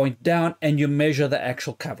access point down and you measure the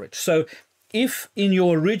actual coverage. So if in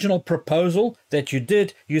your original proposal that you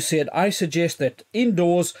did, you said, I suggest that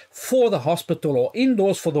indoors for the hospital or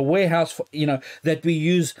indoors for the warehouse, that we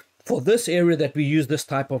use for this area, that we use this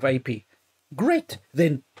type of AP. Great.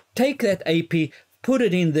 Then take that AP, put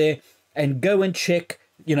it in there and go and check,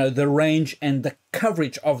 the range and the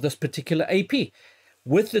coverage of this particular AP.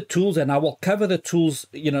 With the tools, and I will cover the tools,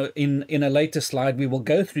 in a later slide. We will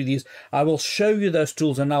go through these. I will show you those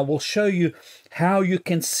tools and I will show you how you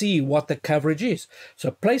can see what the coverage is. So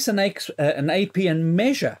place an AP and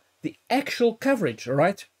measure the actual coverage,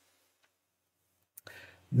 right?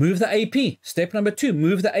 Move the AP. Step number 2,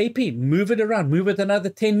 move the AP. Move it around. Move it another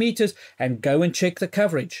 10 meters and go and check the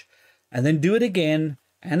coverage. And then do it again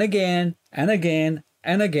and again and again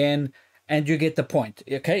and again, and you get the point.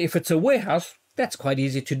 Okay, if it's a warehouse, that's quite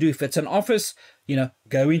easy to do. If it's an office,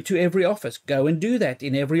 go into every office. Go and do that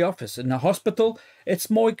in every office. In a hospital, it's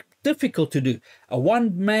more difficult to do. A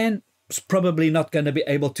one man is probably not going to be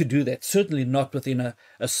able to do that. Certainly not within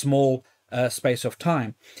a small space of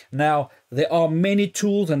time. Now, there are many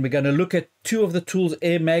tools, and we're going to look at 2 of the tools,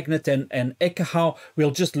 Air Magnet and Ekahau.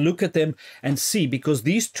 We'll just look at them and see, because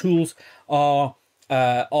these tools are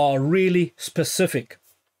really specific.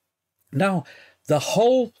 Now, the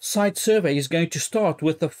whole site survey is going to start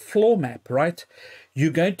with the floor map, right?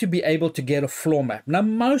 you're going to be able to get a floor map. Now,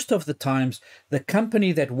 most of the times, the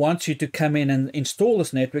company that wants you to come in and install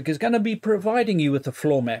this network is going to be providing you with a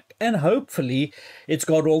floor map. And hopefully, it's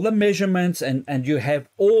got all the measurements and you have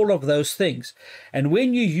all of those things. And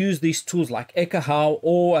when you use these tools like Ekahau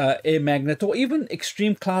or Air Magnet or even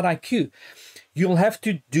Extreme Cloud IQ, you'll have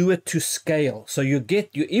to do it to scale. So you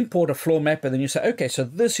import a floor map and then you say, okay, so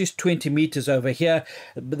this is 20 meters over here.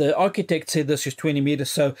 The architect said this is 20 meters.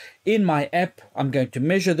 So in my app, I'm going to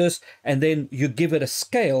measure this, and then you give it a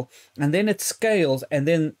scale, and then it scales, and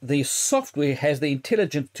then the software has the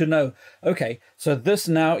intelligence to know, okay, so this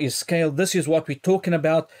now is scaled. This is what we're talking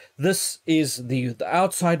about. This is the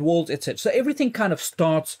outside walls, etc. So everything kind of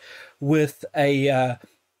starts with a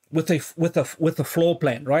floor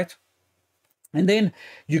plan, right? And then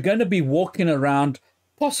you're going to be walking around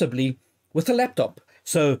possibly with a laptop.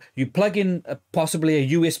 So you plug in possibly a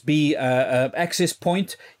USB access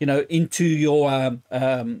point, into your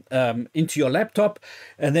laptop,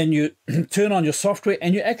 and then you turn on your software,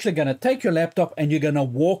 and you're actually going to take your laptop and you're going to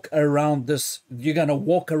walk around this. You're going to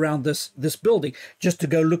walk around this building just to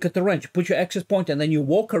go look at the range. You put your access point, and then you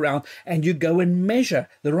walk around and you go and measure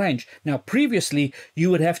the range. Now, previously you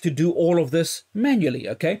would have to do all of this manually,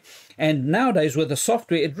 okay? And nowadays with the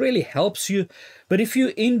software, it really helps you. But if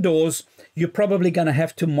you're indoors, you're probably going to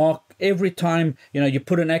have to mark every time, you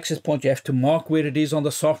put an access point, you have to mark where it is on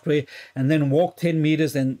the software, and then walk 10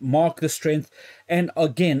 meters and mark the strength. And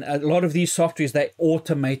again, a lot of these softwares, they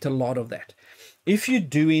automate a lot of that. If you're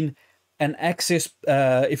doing an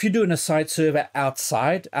if you're doing a site survey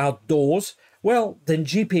outdoors, well, then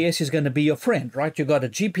GPS is going to be your friend, right? You've got a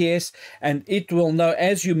GPS, and it will know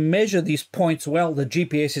as you measure these points, well, the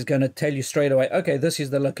GPS is going to tell you straight away, okay, this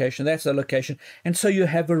is the location, that's the location. And so you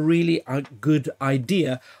have a really good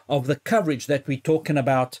idea of the coverage that we're talking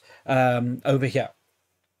about over here.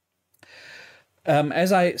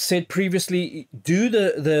 As I said previously, do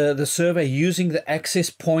the survey using the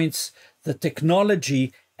access points, the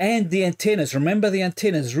technology, and the antennas. Remember, the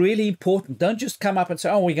antenna is really important. Don't just come up and say,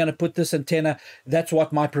 oh, we're going to put this antenna. That's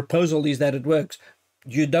what my proposal is, that it works.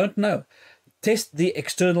 You don't know. Test the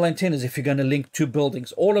external antennas if you're going to link two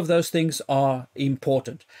buildings. All of those things are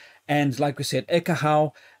important. And like we said,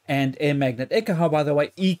 Ekahau and Air Magnet. Ekahau, by the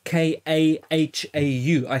way, E-K-A-H-A-U.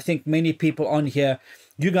 I think many people on here,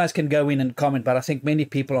 you guys can go in and comment, but I think many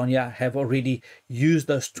people on here have already used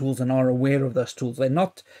those tools and are aware of those tools. They're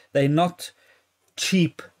not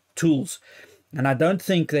cheap tools, and I don't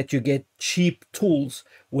think that you get cheap tools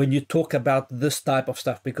when you talk about this type of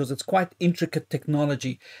stuff, because it's quite intricate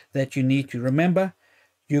technology that you need to remember.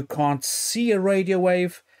 You can't see a radio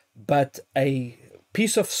wave, but a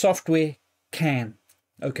piece of software can.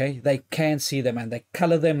 Okay, they can see them, and they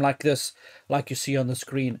color them like this, like you see on the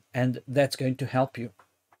screen, and that's going to help you.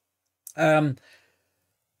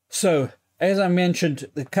 So as I mentioned,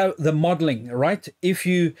 the modeling, right? If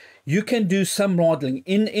you can do some modeling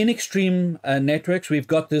in Extreme Networks, we've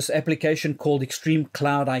got this application called Extreme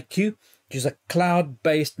Cloud IQ, which is a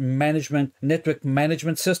cloud-based network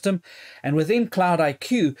management system. And within Cloud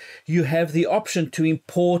IQ, you have the option to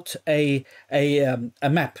import a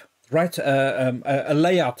map, right? A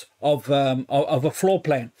layout of a floor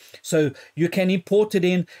plan. So you can import it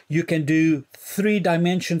in. You can do 3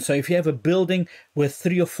 dimensions. So if you have a building with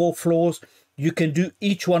 3 or 4 floors, you can do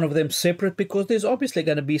each one of them separate, because there's obviously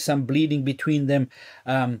going to be some bleeding between them,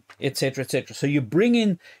 etc., etc. So you bring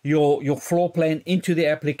in your floor plan into the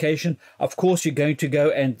application. Of course, you're going to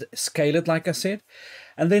go and scale it, like I said.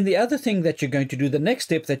 And then the other thing that you're going to do, the next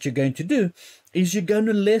step that you're going to do, is you're going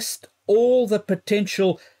to list all the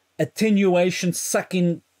potential attenuation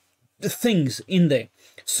sucking things in there.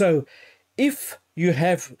 So if you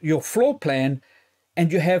have your floor plan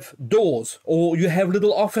and you have doors or you have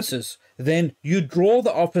little offices, then you draw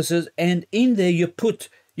the offices, and in there you put,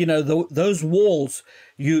 those walls,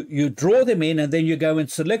 you draw them in, and then you go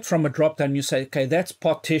and select from a drop down. You say, okay, that's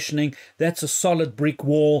partitioning, that's a solid brick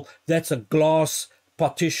wall, that's a glass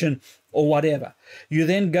partition, or whatever. You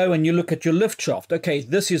then go and you look at your lift shaft. Okay,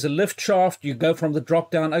 this is a lift shaft. You go from the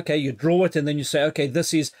drop down. Okay, you draw it, and then you say, okay,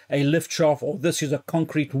 this is a lift shaft, or this is a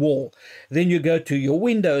concrete wall. Then you go to your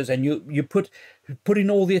windows, and you put in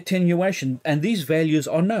all the attenuation, and these values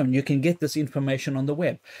are known. You can get this information on the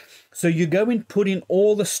web. So you go and put in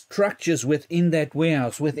all the structures within that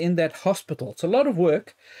warehouse, within that hospital. It's a lot of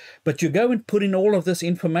work, but you go and put in all of this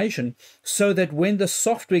information so that when the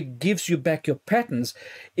software gives you back your patterns,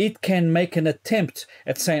 it can make an attempt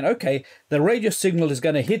at saying, okay, the radio signal is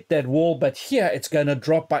going to hit that wall, but here it's going to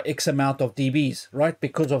drop by X amount of dBs, right?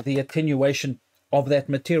 Because of the attenuation of that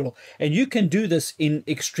material. And you can do this in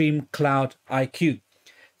Extreme Cloud IQ.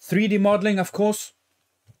 3D modeling, of course,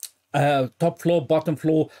 top floor, bottom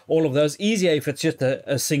floor, all of those. Easier if it's just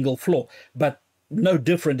a single floor, but no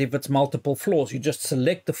different if it's multiple floors. You just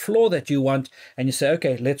select the floor that you want and you say,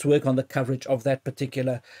 okay, let's work on the coverage of that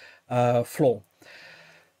particular floor.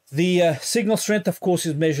 The signal strength, of course,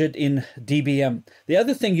 is measured in dBm. The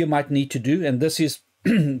other thing you might need to do, and this is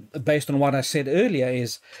based on what I said earlier,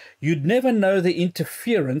 is you'd never know the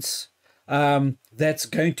interference that's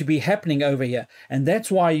going to be happening over here. And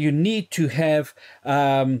that's why you need to have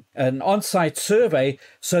an on-site survey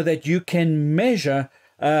so that you can measure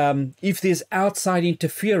if there's outside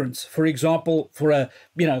interference. For example, for a,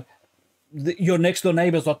 your next door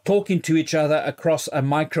neighbors are talking to each other across a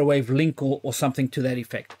microwave link or something to that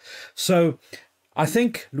effect. So I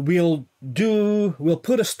think we'll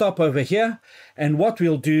put a stop over here, and what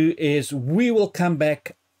we'll do is we will come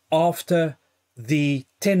back after the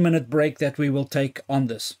 10-minute break that we will take on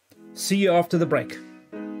this. See you after the break.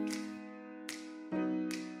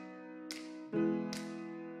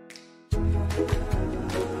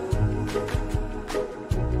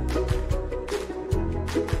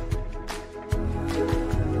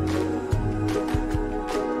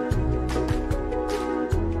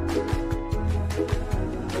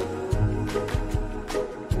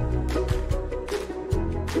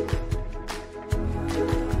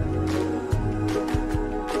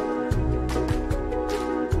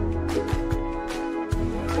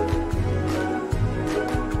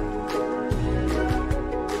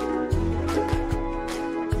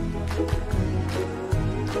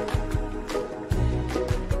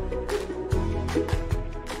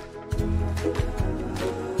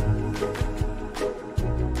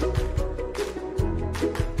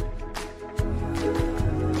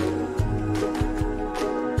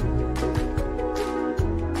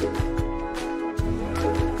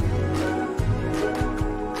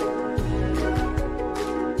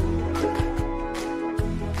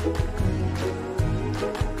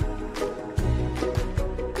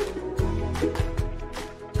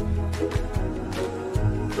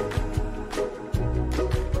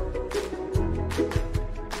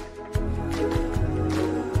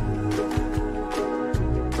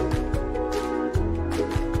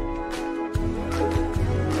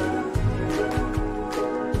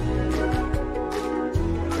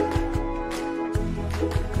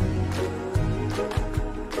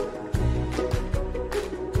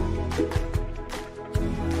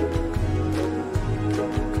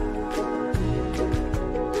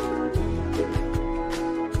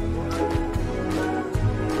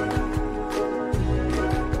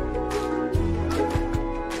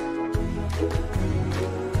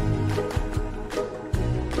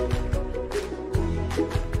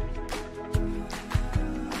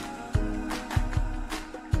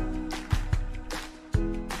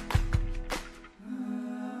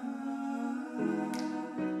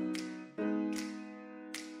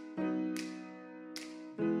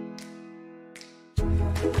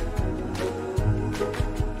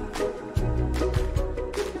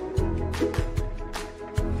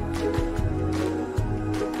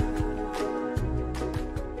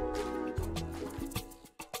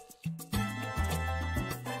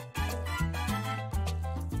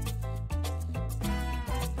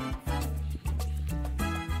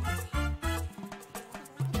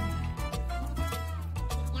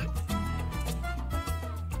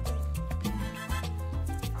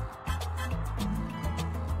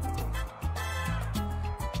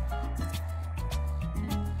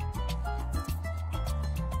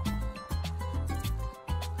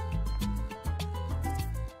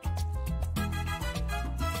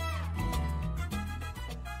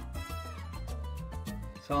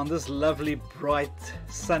 So on this lovely, bright,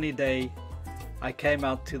 sunny day, I came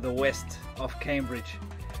out to the west of Cambridge,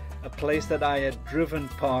 a place that I had driven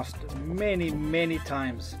past many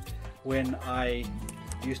times when I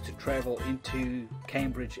used to travel into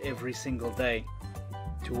Cambridge every single day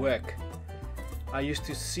to work. I used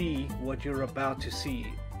to see what you're about to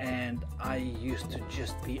see, and I used to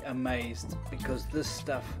just be amazed, because this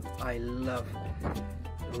stuff I love.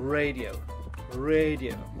 Radio,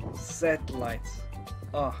 satellites.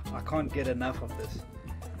 Oh, I can't get enough of this.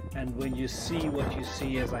 And when you see what you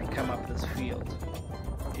see as I come up this field,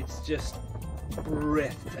 it's just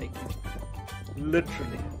breathtaking.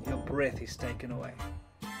 Literally, your breath is taken away.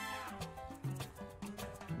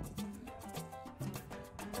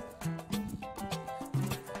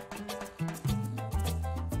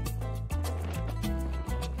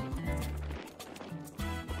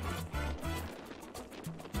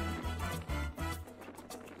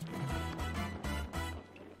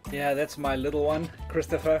 Yeah, that's my little one,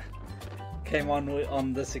 Christopher. Came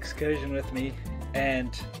on this excursion with me,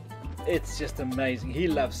 and it's just amazing. He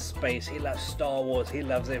loves space, he loves Star Wars, he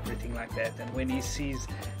loves everything like that. And when he sees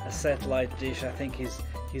a satellite dish, I think he's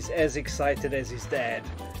as excited as his dad.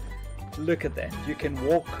 Look at that. You can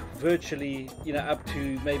walk virtually, you know, up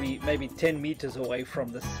to maybe 10 meters away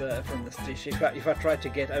from this dish. If I tried to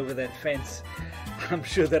get over that fence, I'm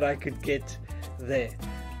sure that I could get there.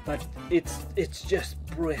 But it's just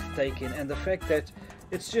breathtaking, and the fact that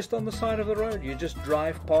it's just on the side of the road. You just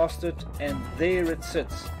drive past it, and there it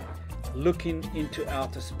sits, looking into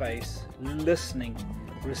outer space, listening,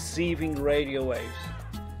 receiving radio waves.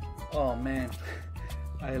 Oh man,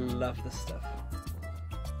 I love this stuff.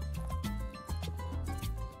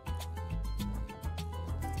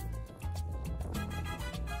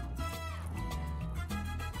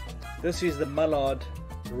 This is the Mullard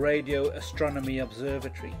Radio Astronomy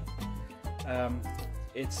Observatory.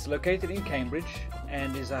 It's located in Cambridge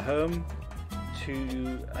and is a home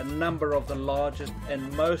to a number of the largest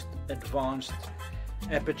and most advanced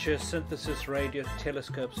aperture synthesis radio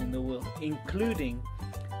telescopes in the world, including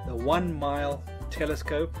the 1 mile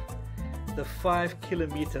telescope, the 5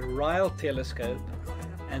 kilometer Ryle telescope,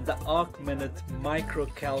 and the arc-minute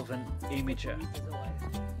micro-Kelvin imager.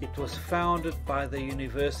 It was founded by the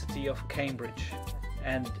University of Cambridge,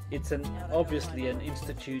 and it's obviously an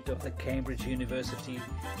institute of the Cambridge University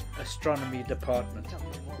Astronomy Department.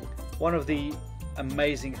 One of the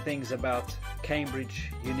amazing things about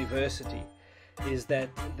Cambridge University is that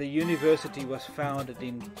the university was founded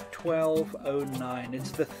in 1209. It's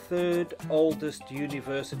the third oldest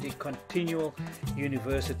university, continual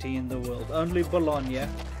university in the world. Only Bologna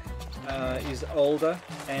is older,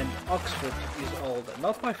 and Oxford is older.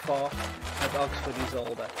 Not by far, but Oxford is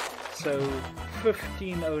older. So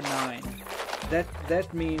 1509,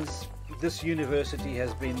 that means this university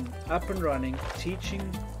has been up and running, teaching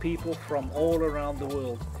people from all around the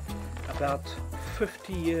world about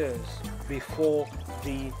 50 years before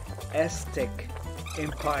the Aztec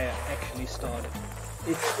Empire actually started.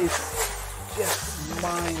 It's just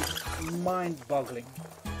mind-boggling.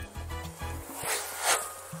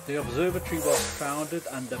 The observatory was founded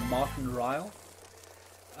under Martin Ryle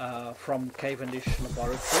from Cavendish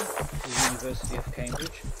Laboratory, the University of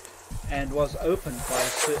Cambridge, and was opened by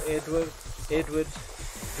Sir Edward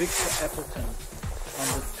Victor Appleton on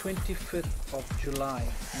the 25th of July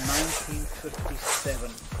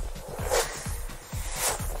 1957.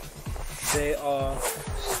 They are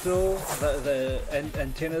still, the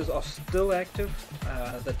antennas are still active,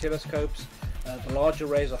 the telescopes, the large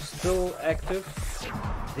arrays are still active.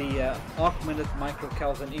 The arc-minute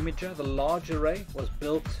micro-Kelvin imager, the large array, was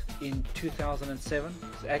built in 2007,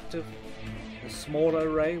 it's active. The small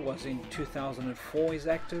array was in 2004, is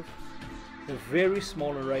active. The very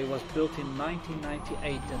small array was built in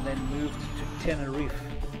 1998 and then moved to Tenerife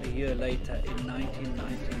a year later in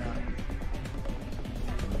 1999.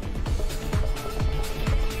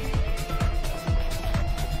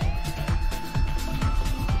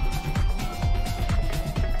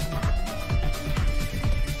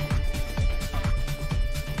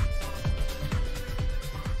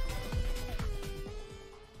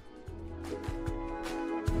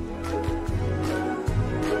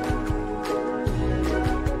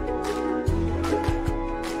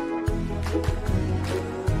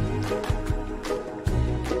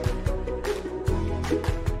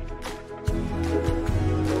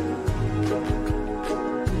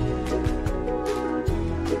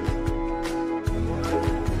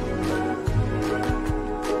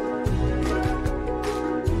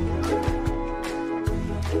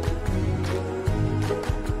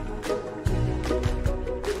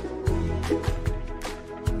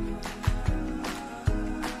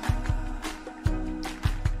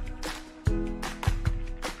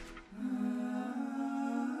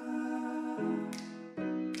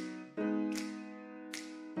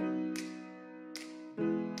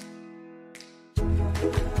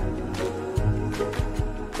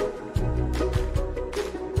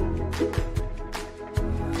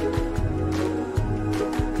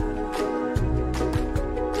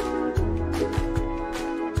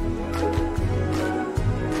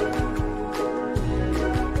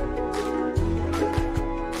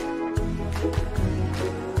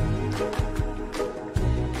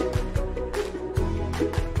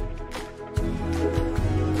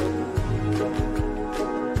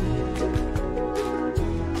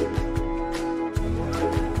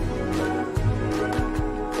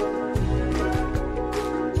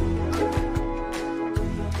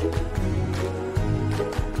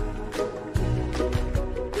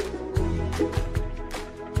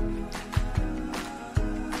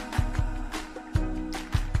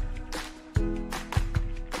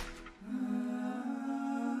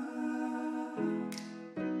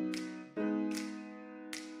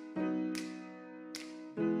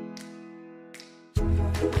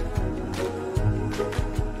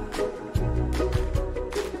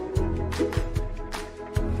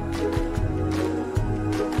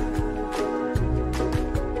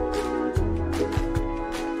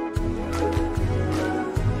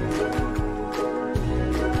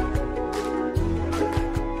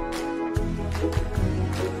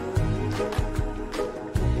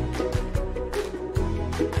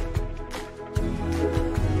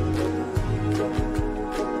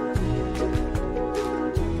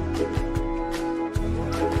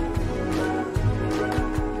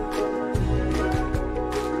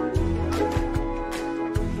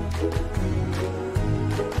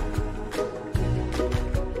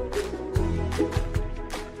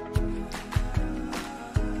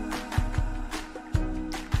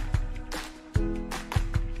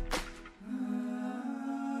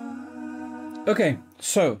 Okay,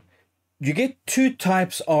 so you get two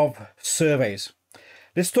types of surveys.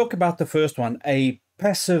 Let's talk about the first one, a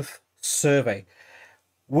passive survey.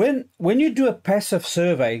 When you do a passive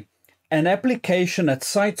survey, an application, a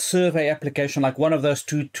site survey application, like one of those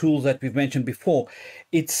two tools that we've mentioned before,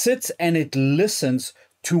 it sits and it listens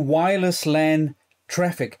to wireless LAN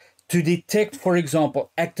traffic to detect, for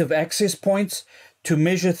example, active access points, to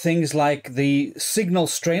measure things like the signal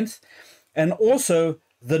strength and also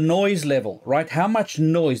the noise level, right? How much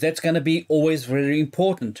noise, that's going to be always very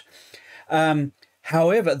important.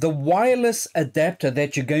 However, the wireless adapter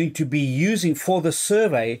that you're going to be using for the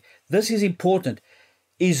survey, this is important,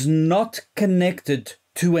 is not connected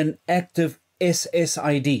to an active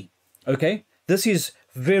SSID. Okay, this is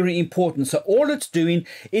very important. So all it's doing,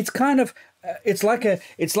 it's kind of, it's like a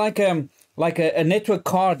network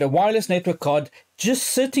card, a wireless network card, just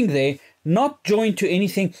sitting there, not joined to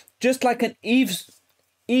anything, just like an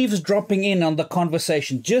eavesdropping in on the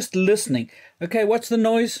conversation, just listening. Okay, what's the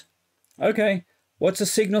noise? Okay, what's the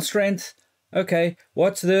signal strength? Okay,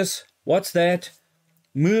 what's this? What's that?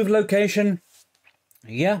 Move location.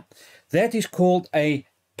 Yeah, that is called a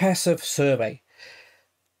passive survey.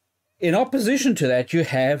 In opposition to that, you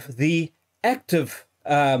have the active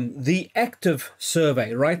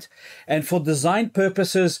survey, right? And for design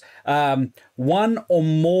purposes, one or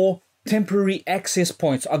more temporary access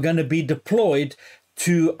points are going to be deployed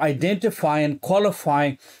to identify and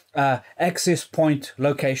qualify access point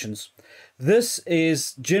locations. This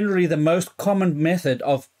is generally the most common method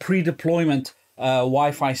of pre-deployment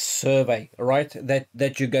Wi-Fi survey, right?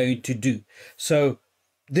 That you're going to do. So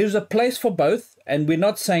there's a place for both, and we're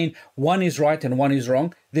not saying one is right and one is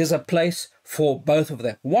wrong. There's a place for both of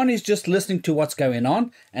them. One is just listening to what's going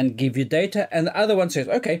on and give you data, and the other one says,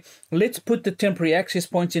 okay, let's put the temporary access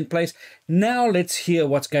points in place. Now let's hear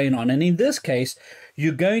what's going on. And in this case,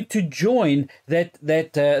 you're going to join that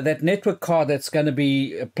network card that's going to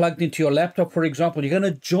be plugged into your laptop, for example. You're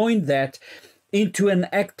going to join that into an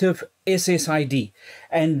active SSID,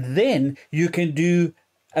 and then you can do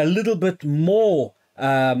a little bit more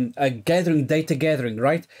data gathering,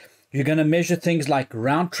 right? You're going to measure things like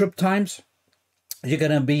round trip times. You're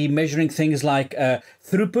going to be measuring things like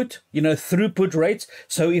throughput, throughput rates.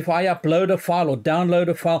 So if I upload a file or download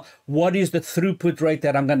a file, what is the throughput rate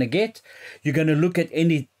that I'm going to get? You're going to look at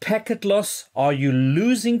any packet loss. Are you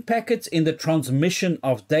losing packets in the transmission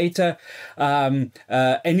of data? And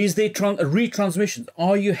is there retransmissions?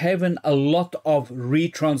 Are you having a lot of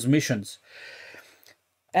retransmissions?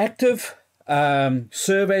 Active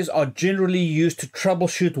surveys are generally used to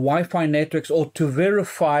troubleshoot Wi-Fi networks or to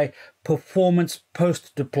verify performance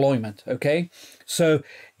post-deployment. Okay, so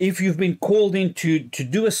if you've been called in to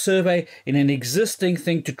do a survey in an existing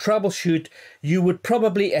thing to troubleshoot, you would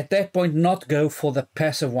probably at that point not go for the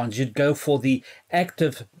passive ones. You'd go for the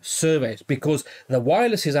active surveys, because the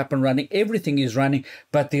wireless is up and running, everything is running,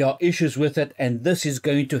 but there are issues with it, and this is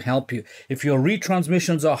going to help you. If your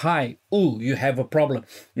retransmissions are high, ooh, you have a problem.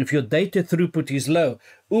 If your data throughput is low,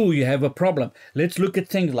 ooh, you have a problem. Let's look at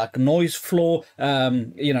things like noise floor, how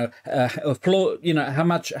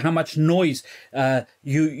much noise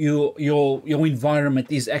your environment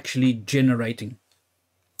is actually generating.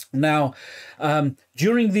 Now,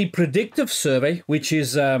 during the predictive survey, which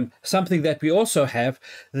is something that we also have,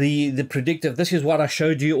 the predictive, this is what I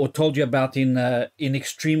showed you or told you about in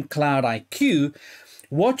Extreme Cloud IQ.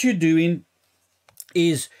 What you're doing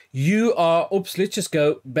is you are, oops, let's just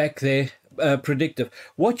go back there, predictive.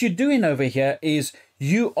 What you're doing over here is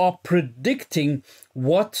you are predicting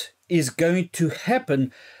what is going to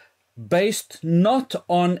happen based not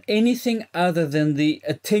on anything other than the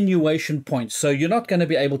attenuation point. So you're not going to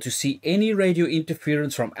be able to see any radio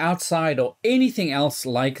interference from outside or anything else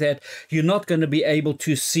like that. You're not going to be able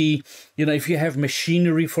to see, if you have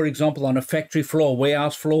machinery, for example, on a factory floor,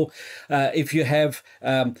 warehouse floor, if you have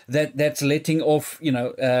that's letting off,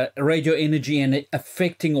 radio energy and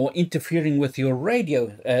affecting or interfering with your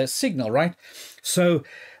radio signal, right? So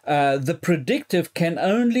the predictive can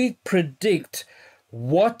only predict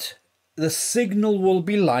what the signal will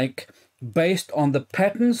be like based on the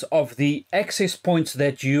patterns of the access points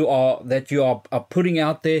that you are putting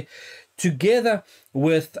out there, together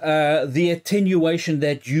with the attenuation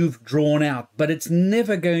that you've drawn out. But it's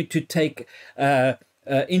never going to take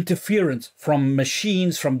interference from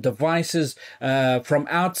machines, from devices, from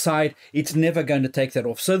outside. It's never going to take that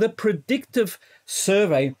off. So the predictive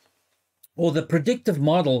survey, or the predictive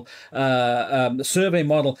model, survey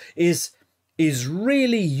model, is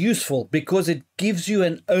really useful because it gives you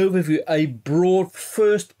an overview, a broad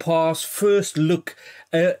first pass, first look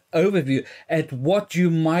overview at what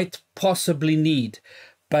you might possibly need.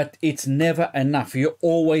 but it's never enough. You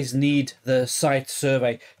always need the site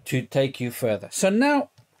survey to take you further. So now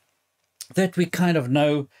that we kind of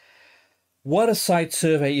know what a site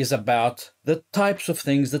survey is about, the types of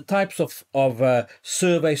things, the types of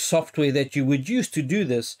survey software that you would use to do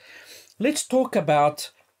this, let's talk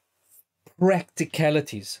about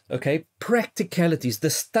practicalities. Okay, practicalities, the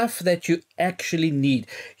stuff that you actually need.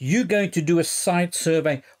 You're going to do a site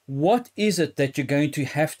survey. What is it that you're going to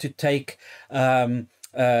have to take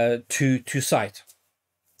to site?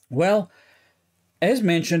 Well, as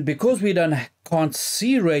mentioned, because we can't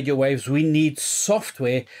see radio waves, we need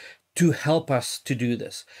software to help us to do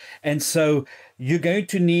this. And so you're going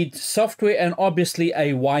to need software and obviously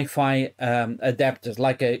a Wi-Fi adapter,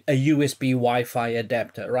 like a USB Wi-Fi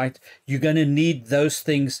adapter, right? You're going to need those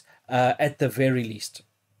things at the very least.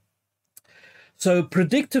 So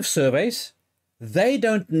predictive surveys, they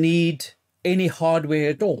don't need any hardware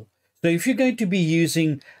at all. So if you're going to be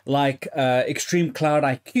using like Extreme Cloud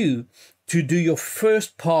IQ to do your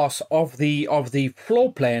first pass of the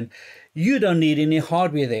floor plan, you don't need any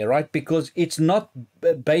hardware there, right? Because it's not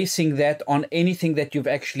basing that on anything that you've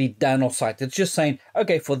actually done or site. It's just saying,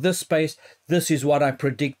 okay, for this space, this is what I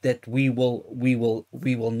predict that we will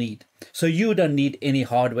need. So you don't need any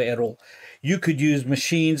hardware at all. You could use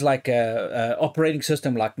machines like a operating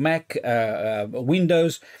system like Mac,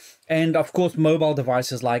 Windows, and of course mobile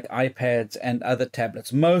devices like iPads and other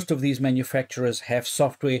tablets. Most of these manufacturers have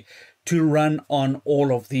software to run on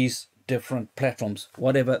all of these different platforms,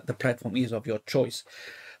 whatever the platform is of your choice.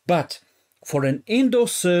 But for an indoor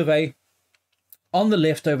survey, on the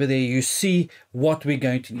left over there, you see what we're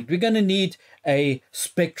going to need. We're going to need a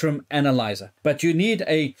spectrum analyzer, but you need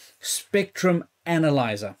a spectrum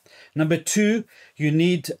analyzer. Number two, you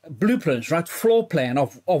need blueprints, right? Floor plan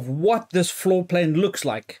of what this floor plan looks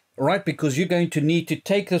like, right? Because you're going to need to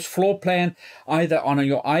take this floor plan either on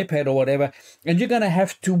your iPad or whatever, and you're going to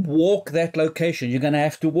have to walk that location. You're going to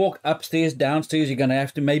have to walk upstairs, downstairs. You're going to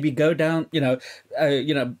have to maybe go down, in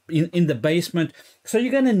the basement. So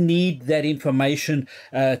you're going to need that information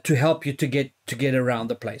to help you to get around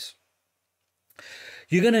the place.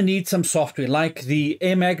 You're going to need some software like the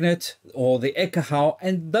Air Magnet or the Ekahau,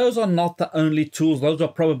 and those are not the only tools. Those are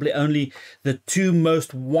probably only the two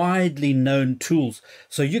most widely known tools.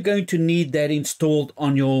 So you're going to need that installed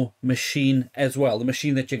on your machine as well, the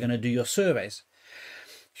machine that you're going to do your surveys.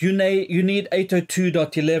 You need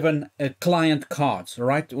 802.11 client cards,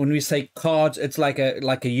 right? When we say cards, it's like a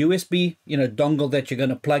USB, dongle that you're going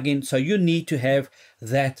to plug in. So you need to have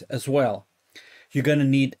that as well. You're going to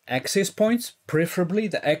need access points, preferably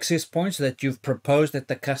the access points that you've proposed that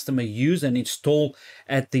the customer use and install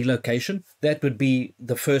at the location. That would be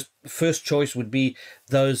the first choice, would be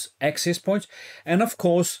those access points. And of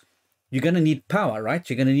course, you're going to need power, right?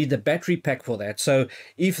 You're going to need the battery pack for that. So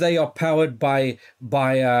if they are powered by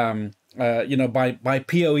PoE,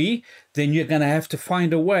 then you're going to have to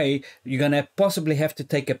find a way. You're going to possibly have to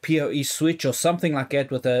take a PoE switch or something like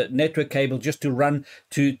that with a network cable just to run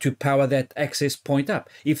to power that access point up.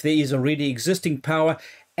 If there is already existing power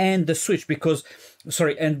and the switch,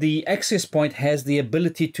 and the access point has the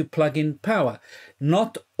ability to plug in power.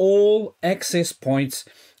 Not all access points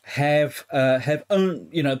have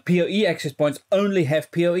PoE access points only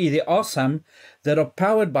have PoE. There are some that are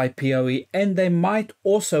powered by PoE, and they might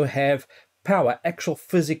also have power, actual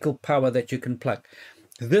physical power that you can plug.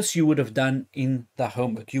 This you would have done in the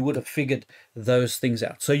homework. You would have figured those things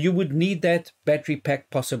out. So you would need that battery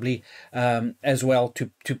pack possibly as well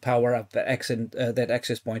to power up that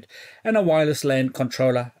access point, and a wireless LAN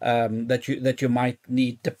controller that you might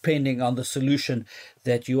need depending on the solution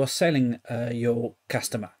that you are selling your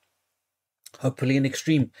customer. Hopefully an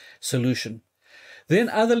extreme solution. Then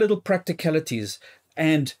other little practicalities,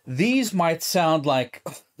 and these might sound like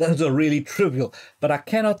those are really trivial, but I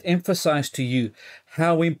cannot emphasize to you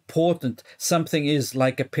how important something is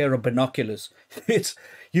like a pair of binoculars.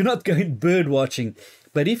 You're not going bird watching,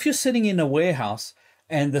 but if you're sitting in a warehouse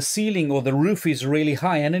and the ceiling or the roof is really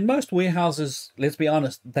high, and in most warehouses, let's be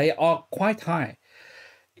honest, they are quite high.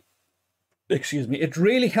 Excuse me, it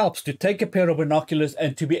really helps to take a pair of binoculars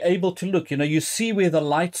and to be able to look. You see where the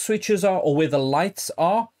light switches are or where the lights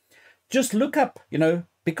are. Just look up,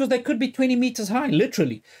 because they could be 20 meters high,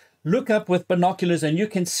 literally. Look up with binoculars and you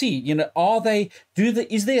can see,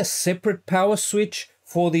 is there a separate power switch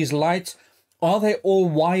for these lights? Are they all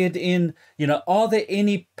wired in? Are there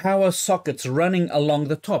any power sockets running along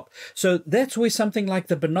the top? So that's where something like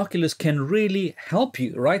the binoculars can really help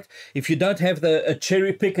you, right? If you don't have a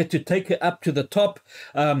cherry picker to take it up to the top,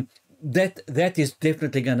 that is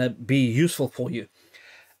definitely going to be useful for you.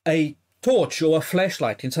 A torch or a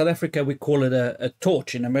flashlight. In South Africa, we call it a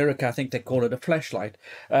torch. In America, I think they call it a flashlight.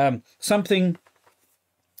 Something.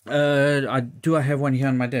 I have one here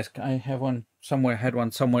on my desk. I have one somewhere. I had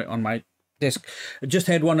one somewhere on my desk. I just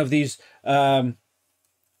had one of these. Oh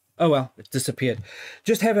well, it disappeared.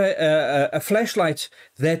 Just have a flashlight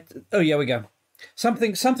that. Oh, here we go.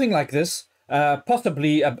 Something like this.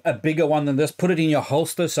 Possibly a bigger one than this. Put it in your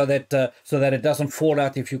holster so that it doesn't fall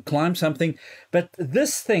out if you climb something. But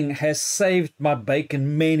this thing has saved my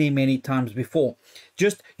bacon many times before.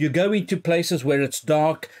 Just you go into places where it's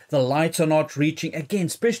dark, the lights are not reaching. Again,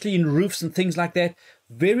 especially in roofs and things like that,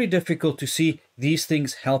 very difficult to see. These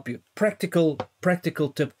things help you. Practical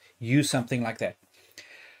tip: use something like that.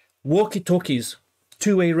 Walkie-talkies,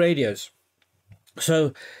 two-way radios.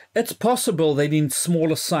 So it's possible that in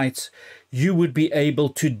smaller sites you would be able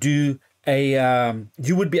to do a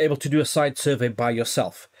site survey by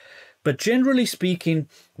yourself. But generally speaking,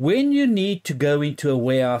 when you need to go into a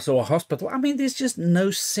warehouse or a hospital, I mean, there's just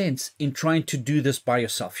no sense in trying to do this by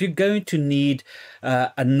yourself. You're going to need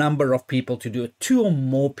a number of people to do it, 2 or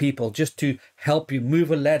more people just to help you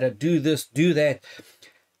move a ladder, do this, do that.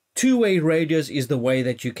 Two-way radios is the way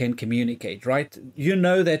that you can communicate, right? You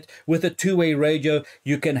know that with a two-way radio,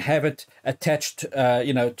 you can have it attached,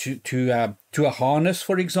 to a harness,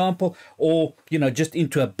 for example, or, just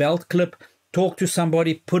into a belt clip. Talk to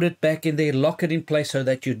somebody, put it back in there, lock it in place so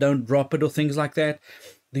that you don't drop it or things like that.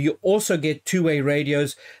 You also get two-way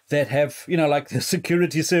radios that have, like the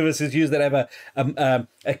security services use, that have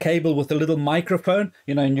a cable with a little microphone,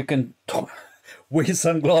 and you can wear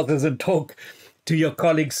sunglasses and talk to your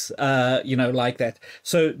colleagues, like that.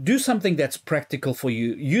 So do something that's practical for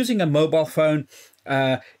you. Using a mobile phone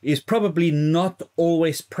is probably not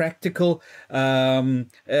always practical. And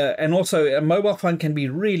also a mobile phone can be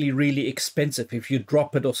really expensive. If you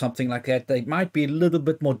drop it or something like that, they might be a little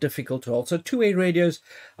bit more difficult to hold. So two-way radios,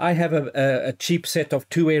 I have a cheap set of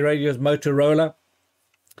two-way radios, Motorola.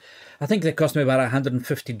 I think they cost me about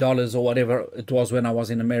 $150 or whatever it was when I was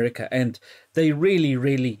in America, and they're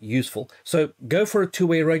really useful. So go for a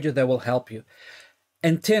two-way radio, that will help you.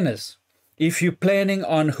 Antennas. If you're planning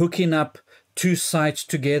on hooking up 2 sites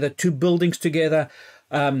together, 2 buildings together,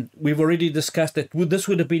 we've already discussed that this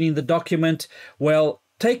would have been in the document. Well,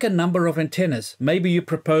 take a number of antennas. Maybe you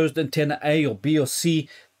proposed antenna A or B or C.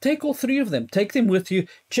 Take all 3 of them, take them with you,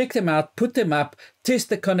 check them out, put them up, test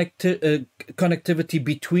the connectivity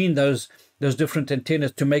between those different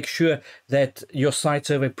antennas to make sure that your site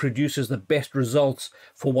survey produces the best results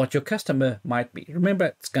for what your customer might be. Remember,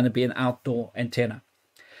 it's going to be an outdoor antenna.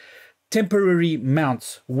 Temporary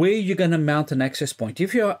mounts, where you're going to mount an access point.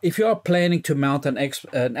 If you are planning to mount an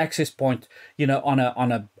access point, on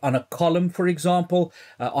a column, for example,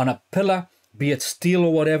 on a pillar, be it steel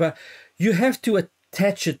or whatever, you have to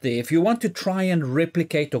attach it there. If you want to try and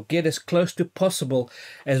replicate or get as close to possible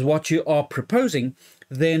as what you are proposing,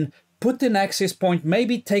 then put an access point,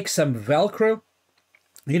 maybe take some Velcro,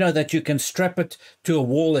 that you can strap it to a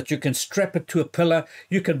wall, that you can strap it to a pillar.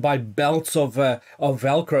 You can buy belts of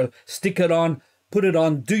Velcro, stick it on, put it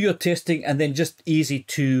on, do your testing, and then just easy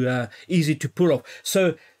to pull off.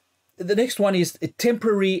 So the next one is a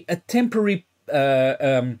temporary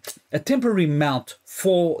mount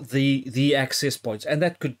for the access points, and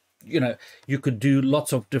that could, you could do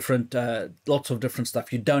lots of different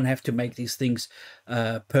stuff. You don't have to make these things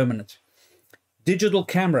permanent. Digital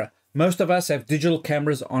camera. Most of us have digital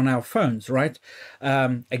cameras on our phones, right?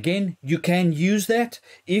 Again, you can use that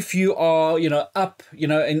if you are, up,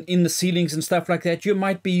 in the ceilings and stuff like that. You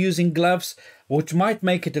might be using gloves, which might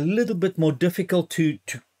make it a little bit more difficult to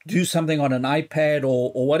do something on an iPad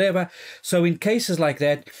or whatever. So in cases like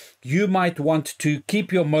that, you might want to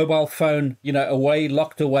keep your mobile phone, away,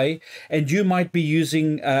 locked away, and you might be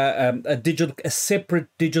using a separate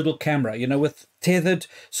digital camera, with tethered,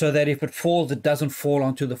 so that if it falls, it doesn't fall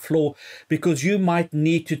onto the floor, because you might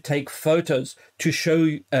need to take photos to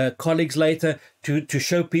show colleagues later, to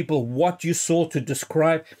show people what you saw, to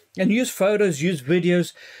describe, and use photos, use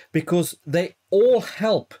videos, because they all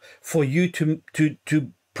help for you to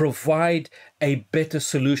provide a better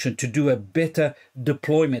solution, to do a better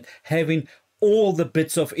deployment, having all the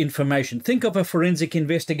bits of information. Think of a forensic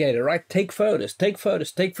investigator, right? Take photos, take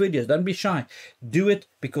videos. Don't be shy. Do it,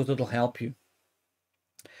 because it'll help you.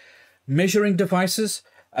 Measuring devices.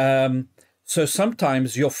 So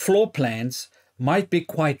sometimes your floor plans might be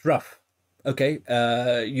quite rough. Okay,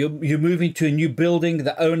 you move into a new building,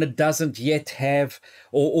 the owner doesn't yet have,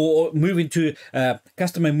 or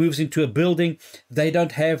customer moves into a building, they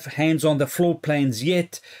don't have hands on the floor plans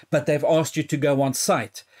yet, but they've asked you to go on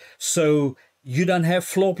site. So you don't have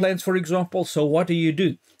floor plans, for example. So what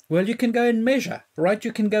do? Well, you can go and measure, right?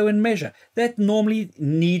 You can go and measure. That normally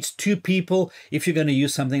needs 2 people if you're going to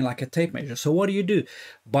use something like a tape measure. So what do?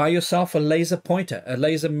 Buy yourself a laser pointer, a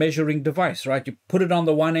laser measuring device, right? You put it on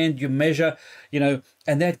the one end, you measure, and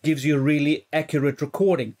that gives you really accurate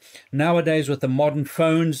recording. Nowadays with the modern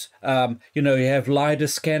phones, you have LiDAR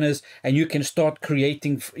scanners, and you can start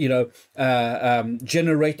creating,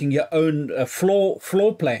 generating your own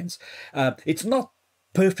floor plans. It's not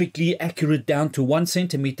perfectly accurate down to 1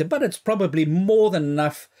 centimeter, but it's probably more than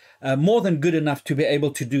enough, more than good enough to be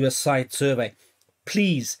able to do a site survey.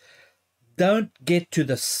 Please don't get to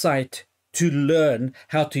the site to learn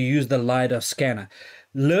how to use the LiDAR scanner.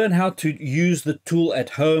 Learn how to use the tool at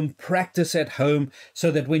home, practice at home,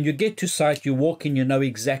 so that when you get to site, you walk in, you know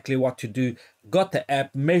exactly what to do. Got the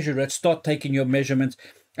app, measure it, start taking your measurements,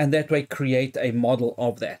 and that way create a model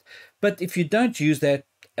of that. But if you don't use that,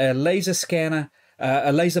 a laser scanner,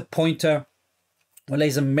 a laser pointer, a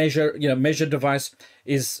laser measure device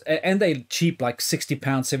is, and they're cheap, like £60,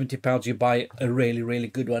 £70. You buy a really, really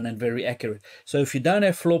good one and very accurate. So if you don't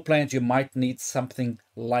have floor plans, you might need something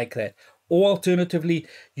like that. Or alternatively,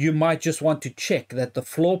 you might just want to check that the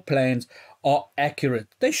floor plans are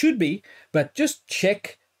accurate. They should be, but just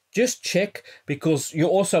check, because you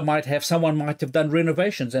also might have, someone might have done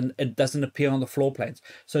renovations and it doesn't appear on the floor plans.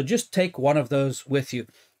 So just take one of those with you.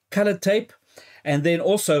 Colored tape, and then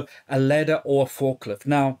also a ladder or a forklift.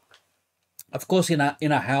 Now, of course, in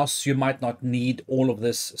a house, you might not need all of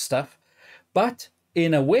this stuff, but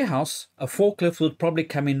in a warehouse, a forklift would probably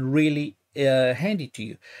come in really handy to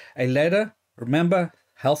you. A ladder, remember,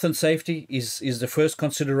 health and safety is the first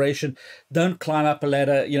consideration. Don't climb up a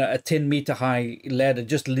ladder, a 10-meter high ladder,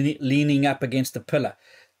 just leaning up against a pillar.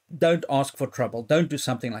 Don't ask for trouble. Don't do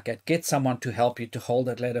something like that. Get someone to help you to hold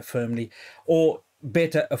that ladder firmly, or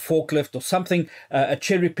better, a forklift or something, a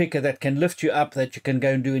cherry picker that can lift you up, that you can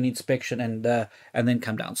go and do an inspection and then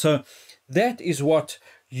come down. So that is what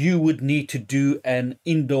you would need to do an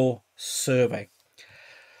indoor survey.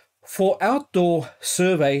 For outdoor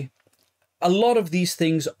survey, a lot of these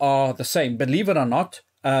things are the same. Believe it or not,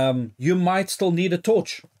 you might still need a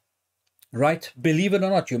torch, right? Believe it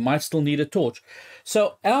or not, you might still need a torch.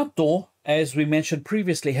 So outdoor, as we mentioned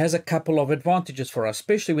previously, has a couple of advantages for us,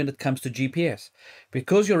 especially when it comes to GPS.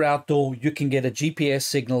 Because you're outdoor, you can get a GPS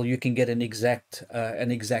signal, you can get an exact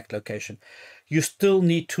location. You still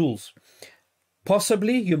need tools.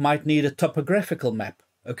 Possibly you might need a topographical map,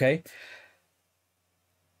 okay?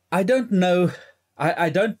 I don't know,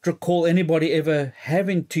 I don't recall anybody ever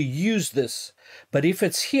having to use this, but if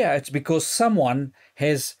it's here, it's because someone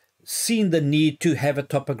has seen the need to have a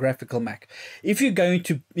topographical map. If you're going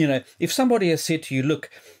to, if somebody has said to you,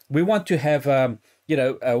 look, we want to have, a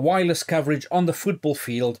wireless coverage on the football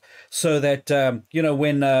field, so that,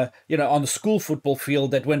 when, on the school football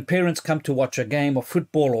field, that when parents come to watch a game of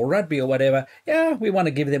football or rugby or whatever, we want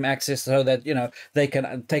to give them access so that, they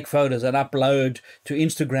can take photos and upload to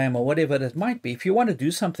Instagram or whatever it might be. If you want to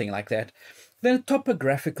do something like that, then a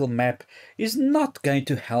topographical map is not going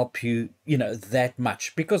to help you, that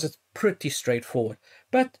much, because it's pretty straightforward.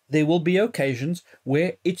 But there will be occasions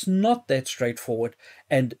where it's not that straightforward,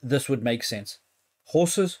 and this would make sense.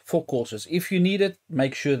 Horses for courses. If you need it,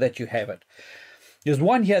 make sure that you have it. There's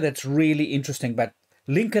one here that's really interesting, but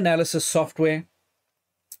link analysis software,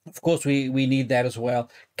 of course, we need that as well.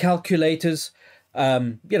 Calculators,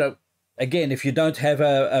 again, if you don't have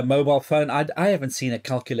a mobile phone, I haven't seen a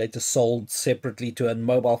calculator sold separately to a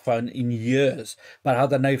mobile phone in years, but I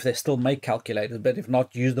don't know if they still make calculators, but if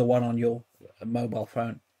not, use the one on your mobile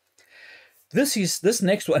phone. This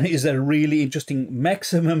next one is a really interesting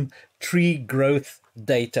maximum tree growth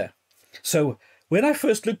data. So when I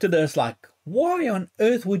first looked at this, like, why on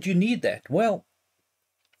earth would you need that? Well,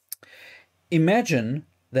 imagine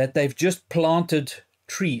that they've just planted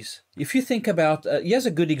trees. If you think about, here's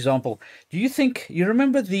a good example. Do you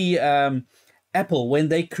remember the Apple, when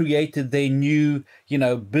they created their new,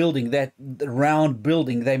 building, that round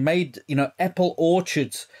building, they made, apple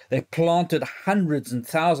orchards. They planted hundreds and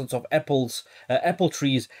thousands of apple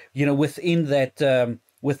trees, within that,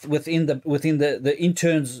 within the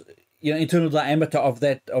internal diameter of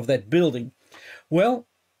that building. Well,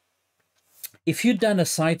 if you'd done a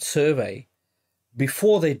site survey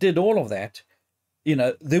before they did all of that,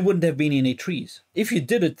 there wouldn't have been any trees. If you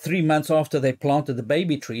did it 3 months after they planted the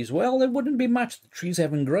baby trees, well, there wouldn't be much. The trees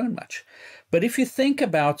haven't grown much. But if you think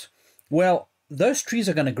about, well, those trees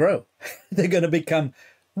are going to grow. They're going to become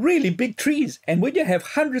really big trees. And when you have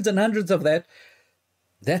hundreds and hundreds of that,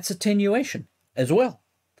 that's attenuation as well.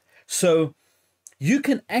 So you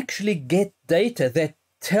can actually get data that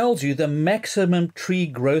tells you the maximum tree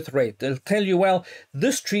growth rate. It'll tell you, well,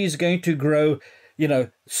 this tree is going to grow, you know,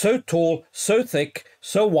 so tall, so thick,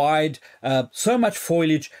 so wide, so much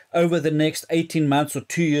foliage over the next 18 months or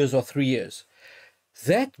 2 years or 3 years.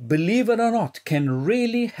 That, believe it or not, can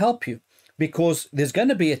really help you, because there's going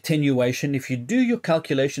to be attenuation. If you do your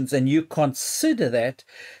calculations and you consider that,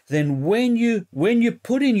 then when you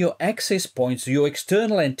put in your access points, your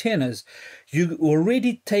external antennas, you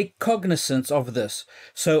already take cognizance of this.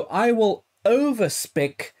 So I will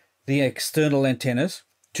overspec the external antennas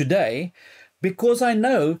today, because I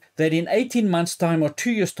know that in 18 months time or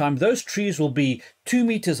 2 years time, those trees will be 2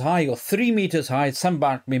 meters high or 3 meters high, some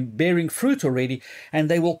bearing fruit already, and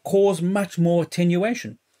they will cause much more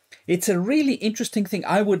attenuation. It's a really interesting thing.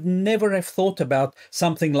 I would never have thought about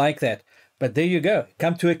something like that. But there you go.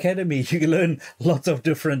 Come to Academy. You can learn lots of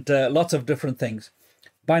different things.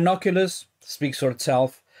 Binoculars speaks for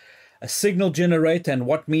itself. A signal generator and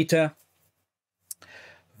watt meter.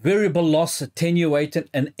 Variable loss attenuator,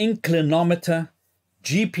 an inclinometer,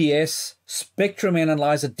 GPS, spectrum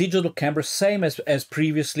analyzer, digital camera, same as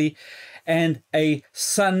previously, and a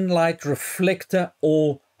sunlight reflector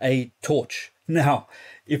or a torch. Now,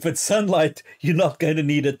 if it's sunlight, you're not going to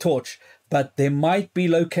need a torch, but there might be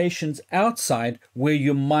locations outside where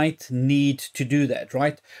you might need to do that,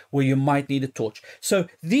 right? Where you might need a torch. So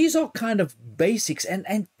these are kind of basics,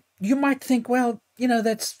 and you might think, well, you know,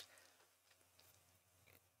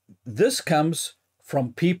 this comes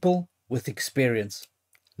from people with experience.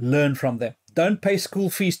 Learn from them. Don't pay school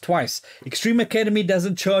fees twice. Extreme Academy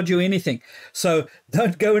doesn't charge you anything. So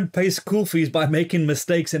don't go and pay school fees by making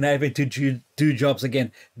mistakes and having to do jobs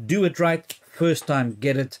again. Do it right first time.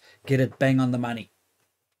 Get it bang on the money.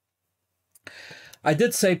 I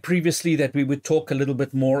did say previously that we would talk a little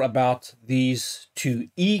bit more about these two.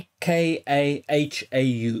 EKAHAU.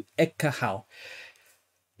 Ekahau.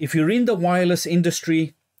 If you're in the wireless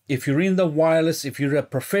industry, if you're a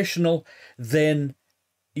professional, then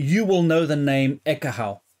you will know the name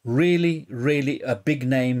Ekahau. Really, really a big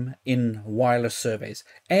name in wireless surveys,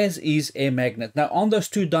 as is Air Magnet. Now, on those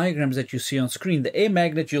two diagrams that you see on screen, the Air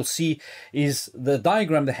Magnet you'll see is the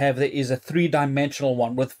diagram they have there is a three-dimensional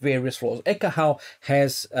one with various floors. Ekahau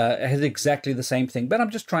has exactly the same thing, but I'm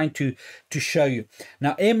just trying to show you.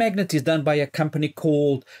 Now, Air Magnet is done by a company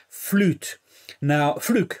called Fluke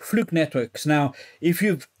Networks. Now, if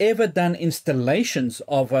you've ever done installations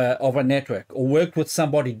of a network or worked with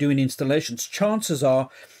somebody doing installations, chances are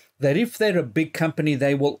that if they're a big company,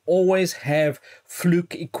 they will always have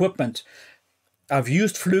Fluke equipment. I've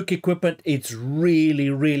used Fluke equipment. It's really,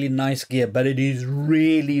 really nice gear, but it is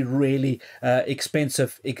really, really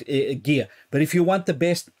expensive gear. But if you want the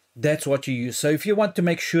best, that's what you use. So if you want to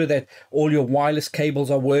make sure that all your wireless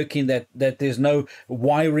cables are working, that there's no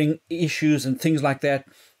wiring issues and things like that,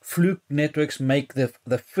 Fluke Networks make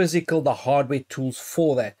the physical, the hardware tools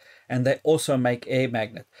for that. And they also make Air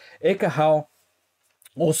Magnet. Ekahau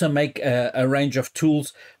also make a range of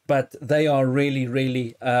tools, but they are really,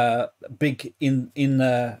 really big in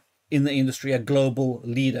the industry, a global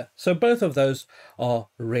leader. So both of those are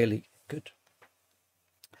really good.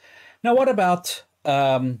 Now, what about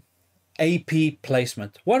AP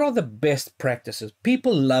placement? What are the best practices?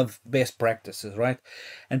 People love best practices, right?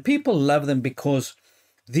 And people love them because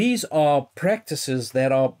these are practices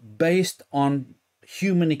that are based on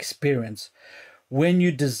human experience. When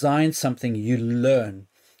you design something, you learn.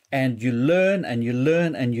 And you learn and you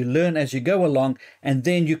learn and you learn as you go along, and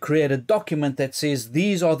then you create a document that says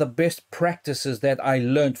these are the best practices that I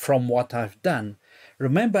learned from what I've done.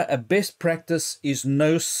 Remember, a best practice is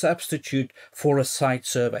no substitute for a site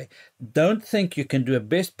survey. Don't think you can do a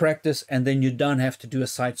best practice and then you don't have to do a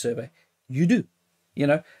site survey. You do, you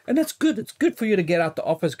know, and that's good. It's good for you to get out the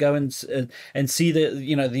office, go and see the,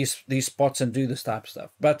 you know, these spots and do this type of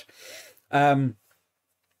stuff. But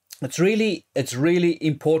it's really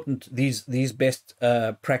important, these best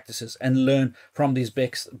practices, and learn from these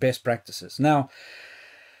best practices. Now,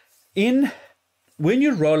 when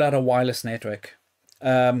you roll out a wireless network,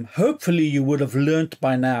 hopefully you would have learnt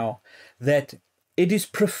by now that it is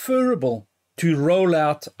preferable to roll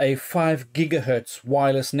out a 5 gigahertz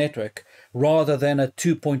wireless network rather than a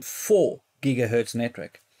 2.4 gigahertz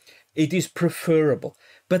network. It is preferable,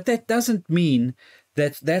 but that doesn't mean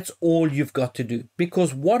that that's all you've got to do,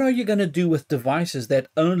 because what are you going to do with devices that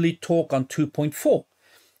only talk on 2.4?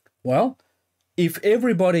 Well, if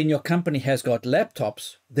everybody in your company has got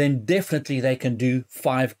laptops, then definitely they can do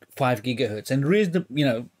 5 gigahertz. And reason, you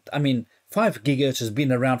know, I mean, 5 gigahertz has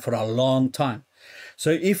been around for a long time.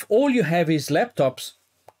 So if all you have is laptops,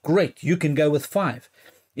 great, you can go with 5.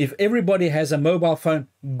 If everybody has a mobile phone,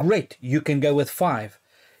 great, you can go with 5.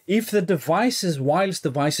 If the devices, wireless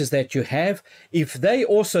devices that you have, if they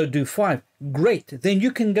also do 5, great, then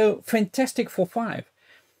you can go fantastic for 5.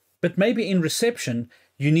 But maybe in reception,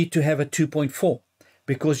 you need to have a 2.4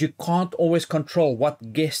 because you can't always control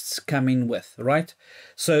what guests come in with, right?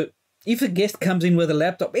 So if a guest comes in with a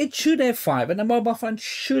laptop, it should have 5, and a mobile phone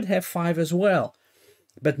should have 5 as well.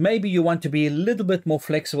 But maybe you want to be a little bit more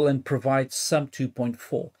flexible and provide some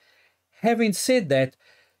 2.4. Having said that,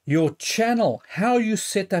 your channel, how you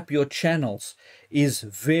set up your channels is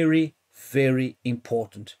very, very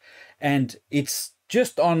important. And it's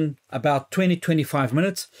just on about 20-25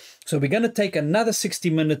 minutes. So we're going to take another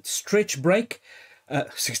 60-minute stretch break.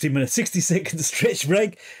 60-second stretch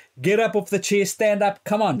break. Get up off the chair, stand up.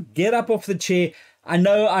 Come on, get up off the chair. I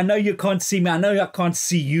know you can't see me. I know I can't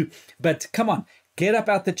see you. But come on, get up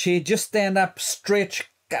out the chair. Just stand up, stretch.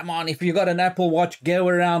 Come on, if you got an Apple Watch, go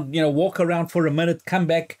around, walk around for a minute, come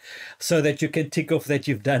back so that you can tick off that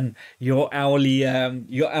you've done your hourly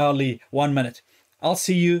 1 minute. I'll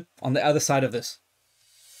see you on the other side of this.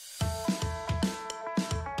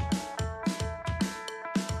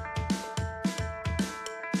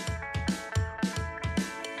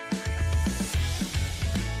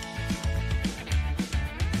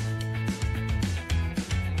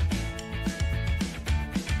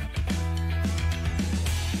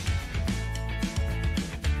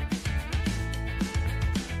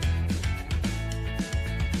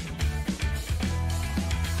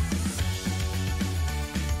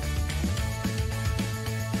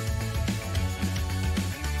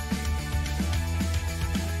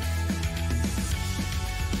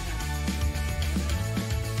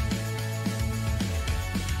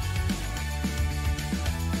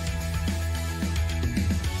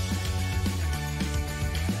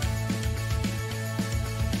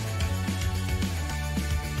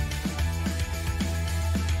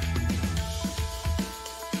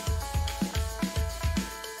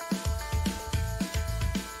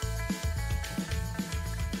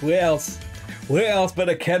 Where else but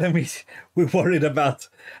academies? We're worried about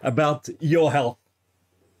your health.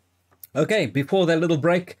 Okay, before that little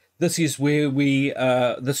break, this is where we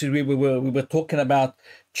were talking about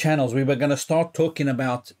channels. We were going to start talking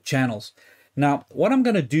about channels. Now, what I'm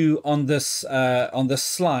going to do on this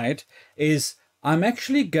slide is I'm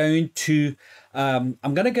actually going to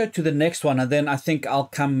go to the next one, and then I think I'll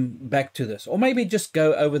come back to this, or maybe just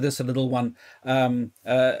go over this a little one,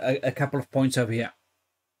 a couple of points over here.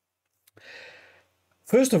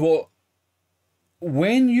 First of all,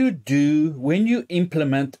 when you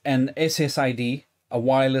implement an SSID, a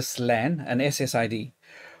wireless LAN, an SSID,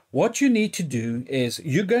 what you need to do is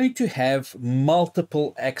you're going to have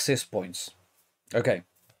multiple access points. Okay.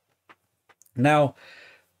 Now,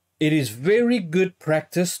 it is very good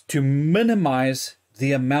practice to minimize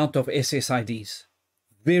the amount of SSIDs.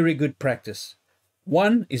 Very good practice.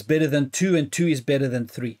 1 is better than 2, and 2 is better than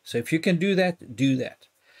 3. So if you can do that, do that.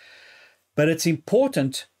 But it's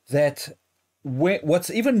important that what's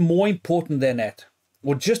even more important than that,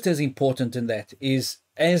 or just as important in that, is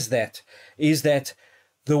that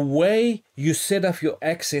the way you set up your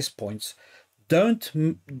access points,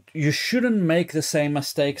 you shouldn't make the same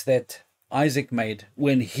mistakes that Isaac made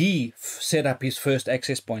when he set up his first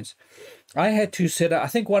access points. I had to set up, I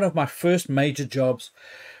think one of my first major jobs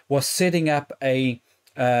was setting up a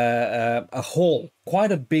hall,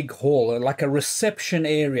 quite a big hall, like a reception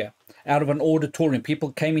area out of an auditorium.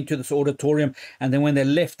 People came into this auditorium, and then when they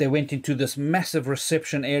left, they went into this massive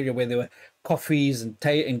reception area where there were coffees and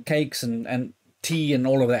cakes and tea and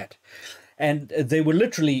all of that. And there were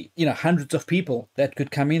literally, hundreds of people that could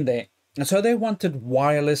come in there. And so they wanted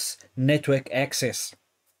wireless network access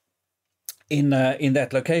in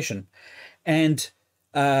that location. And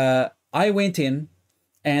I went in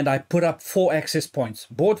and I put up 4 access points,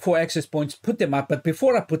 bought 4 access points, put them up. But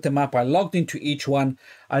before I put them up, I logged into each one.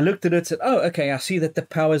 I looked at it, said, oh, okay, I see that the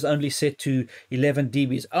power is only set to 11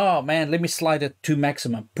 dBs. Oh, man, let me slide it to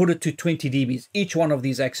maximum, put it to 20 dBs, each one of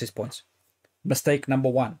these access points. Mistake number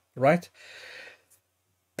 1, right?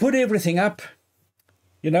 Put everything up.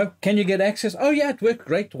 Can you get access? Oh, yeah, it worked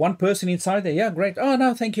great. 1 person inside there. Yeah, great. Oh,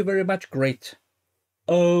 no, thank you very much. Great.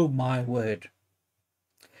 Oh, my word.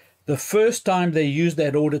 The first time they used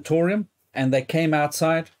that auditorium and they came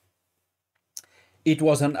outside, it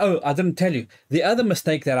was I didn't tell you. The other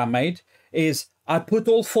mistake that I made is I put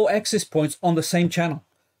all 4 access points on the same channel.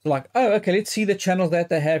 So like, oh, okay, let's see the channels that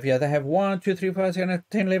they have here. They have 1, 2, 3, 4, 5, 6, 7,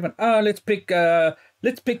 10, 11. Oh, let's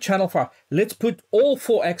pick channel 5. Let's put all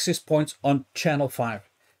 4 access points on channel 5.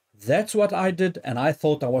 That's what I did, and I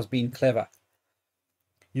thought I was being clever.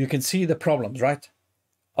 You can see the problems, right?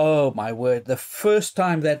 Oh my word, the first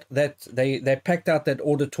time that they packed out that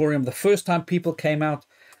auditorium, the first time people came out,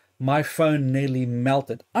 my phone nearly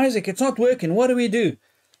melted. Isaac, it's not working. What do we do?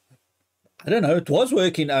 I don't know. It was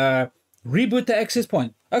working. Reboot the access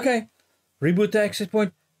point. Okay. Reboot the access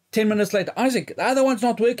point. 10 minutes later, Isaac, the other one's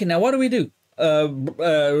not working. Now what do we do?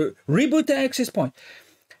 Reboot the access point.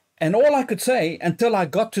 And all I could say until I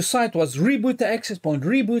got to site was reboot the access point,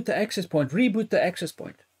 reboot the access point, reboot the access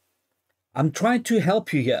point. I'm trying to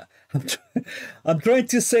help you here. I'm trying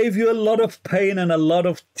to save you a lot of pain and a lot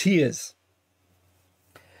of tears.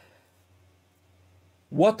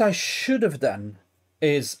 What I should have done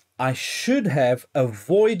is I should have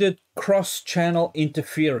avoided cross-channel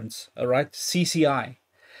interference, all right, CCI,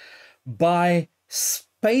 by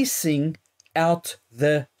spacing out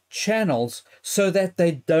the channels so that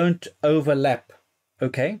they don't overlap,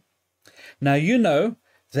 okay? Now, you know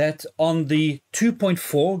that on the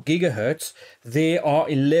 2.4 gigahertz, there are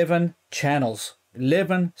 11 channels,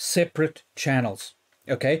 11 separate channels,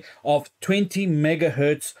 okay, of 20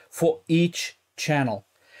 megahertz for each channel.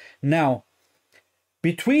 Now,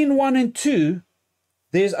 between 1 and 2,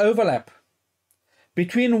 there's overlap.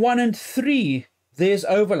 Between 1 and 3, there's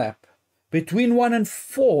overlap. Between 1 and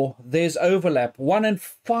 4, there's overlap. 1 and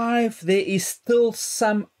 5, there is still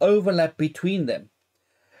some overlap between them.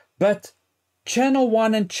 But channel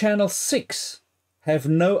 1 and channel 6 have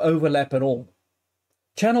no overlap at all.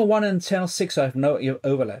 Channel 1 and channel 6 have no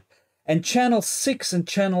overlap. And channel 6 and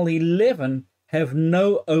channel 11 have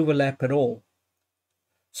no overlap at all.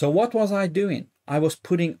 So what was I doing? I was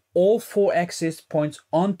putting all 4 access points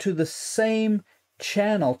onto the same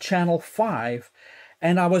channel, channel 5,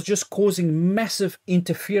 and I was just causing massive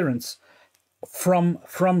interference from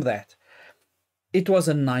that. It was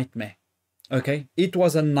a nightmare, okay? It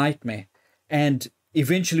was a nightmare. And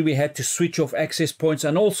eventually we had to switch off access points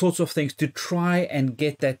and all sorts of things to try and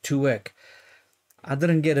get that to work. I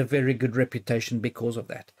didn't get a very good reputation because of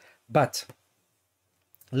that. But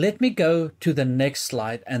let me go to the next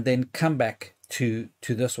slide and then come back to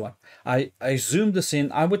this one. I zoomed this in.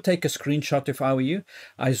 I would take a screenshot if I were you.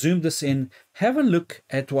 I zoomed this in. Have a look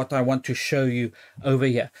at what I want to show you over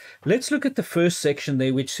here. Let's look at the first section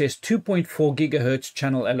there, which says 2.4 gigahertz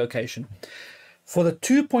channel allocation. For the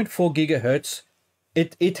 2.4 gigahertz,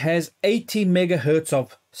 it has 80 megahertz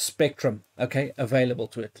of spectrum, okay, available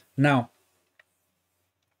to it. Now,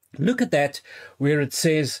 look at that where it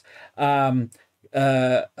says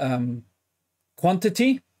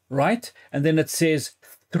quantity, right? And then it says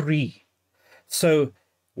 3. So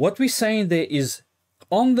what we're saying there is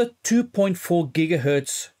on the 2.4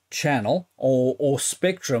 gigahertz channel or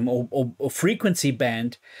spectrum or frequency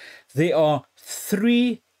band, there are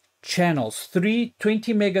 3 channels, 3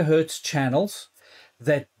 20 megahertz channels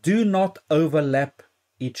that do not overlap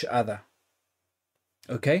each other.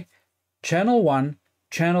 Okay? Channel 1,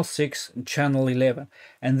 channel 6, and channel 11.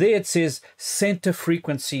 And there it says center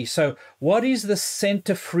frequency. So what is the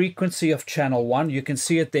center frequency of channel 1? You can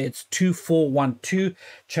see it there. It's 2412,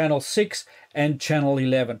 channel 6, and channel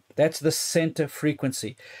 11. That's the center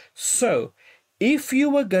frequency. So if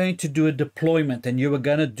you were going to do a deployment and you were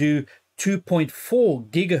going to do 2.4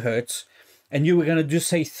 gigahertz and you were going to do,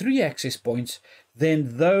 say, 3 access points,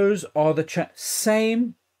 then those are the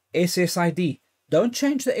same SSID. Don't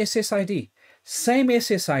change the SSID. Same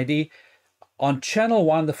SSID on channel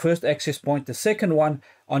 1, the first access point, the second one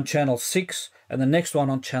on channel 6, and the next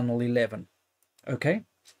one on channel 11. Okay?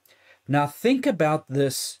 Now think about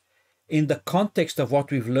this in the context of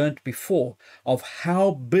what we've learned before, of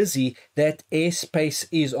how busy that airspace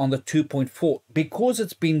is on the 2.4, because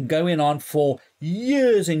it's been going on for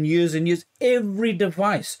years and years and years. Every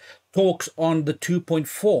device talks on the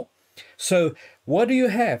 2.4. So what do you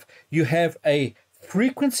have? You have a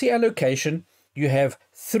frequency allocation, you have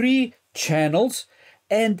 3 channels,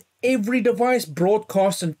 and every device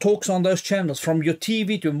broadcasts and talks on those channels, from your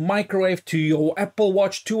TV to microwave to your Apple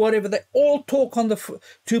Watch to whatever. They all talk on the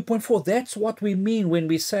 2.4. That's what we mean when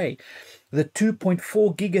we say the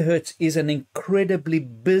 2.4 gigahertz is an incredibly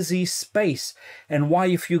busy space, and why,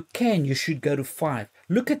 if you can, you should go to 5.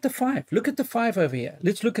 Look at the 5. Look at the 5 over here.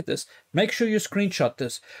 Let's look at this. Make sure you screenshot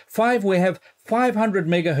this. 5, we have 500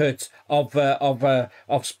 megahertz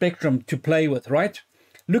of spectrum to play with, right?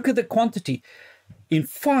 Look at the quantity. In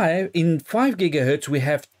 5 gigahertz, we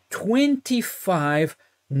have 25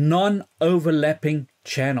 non-overlapping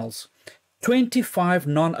channels. 25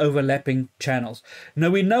 non-overlapping channels. Now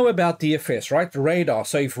we know about DFS, right? Radar.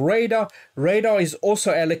 So if radar is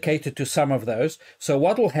also allocated to some of those. So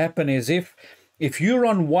what will happen is if if you're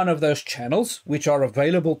on one of those channels which are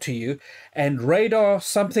available to you, and radar,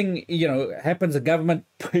 something, you know, happens, the government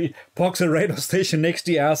parks a radar station next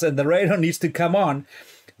to your house and the radar needs to come on,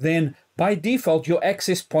 then by default your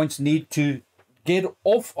access points need to get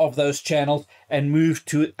off of those channels and move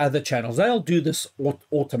to other channels. They'll do this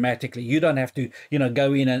automatically. You don't have to, you know,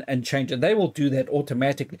 go in and change it. They will do that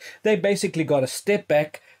automatically. They basically got to step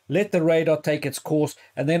back, let the radar take its course,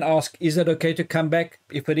 and then ask, is it okay to come back?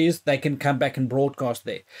 If it is, they can come back and broadcast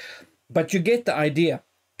there. But you get the idea.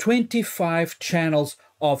 25 channels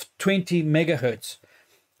of 20 megahertz.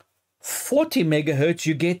 40 megahertz,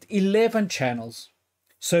 you get 11 channels.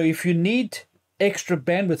 So if you need extra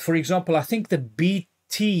bandwidth, for example, I think the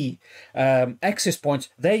BT access points,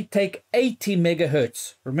 they take 80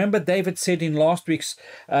 megahertz. Remember, David said in last week's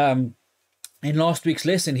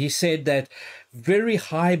lesson, he said that very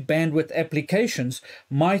high bandwidth applications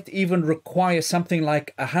might even require something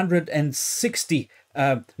like 160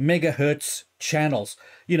 megahertz channels,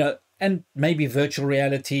 you know, and maybe virtual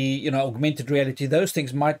reality, you know, augmented reality, those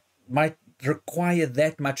things might require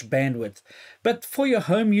that much bandwidth. But for your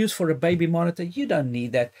home use, for a baby monitor, you don't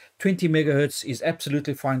need that. 20 megahertz is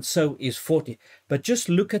absolutely fine. So is 40. But just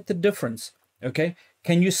look at the difference. Okay,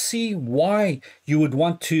 can you see why you would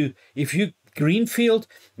want to, if you greenfield,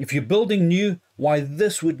 if you're building new, why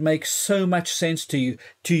this would make so much sense to you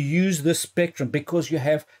to use this spectrum? Because you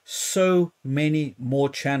have so many more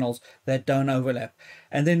channels that don't overlap.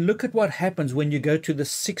 And then look at what happens when you go to the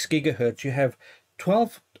 6 gigahertz. You have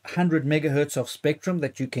 1200 megahertz of spectrum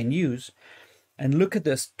that you can use. And look at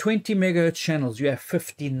this, 20 megahertz channels, you have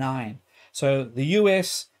 59. So the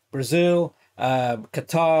US, Brazil,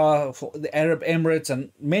 Qatar, the Arab Emirates,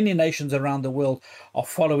 and many nations around the world are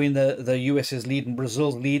following the US's lead and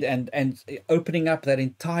Brazil's lead, and opening up that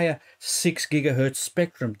entire 6 gigahertz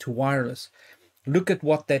spectrum to wireless. Look at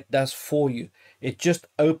what that does for you. It just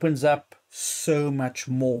opens up so much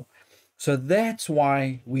more. So that's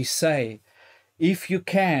why we say, if you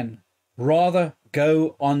can, rather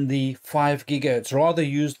go on the 5 gigahertz, rather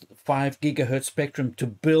use 5 gigahertz spectrum to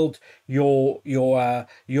build your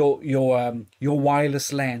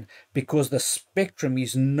wireless LAN, because the spectrum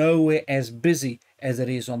is nowhere as busy as it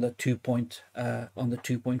is on the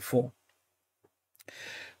 2.4.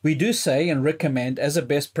 We do say and recommend as a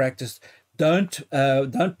best practice, don't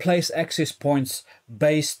place access points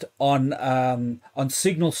based on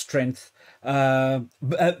signal strength, on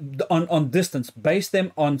distance. Base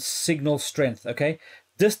them on signal strength. Okay,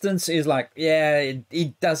 distance is like, yeah,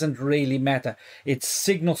 it doesn't really matter. It's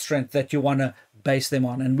signal strength that you want to base them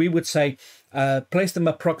on, and we would say place them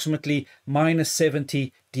approximately minus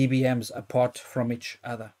 70 dBms apart from each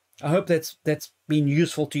other. I hope that's been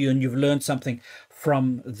useful to you and you've learned something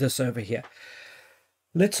from this over here.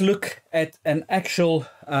 Let's look at an actual,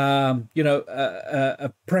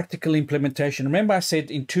 a practical implementation. Remember I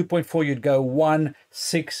said in 2.4 you'd go 1,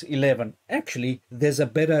 6, 11. Actually, there's a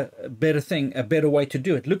better way to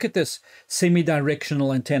do it. Look at this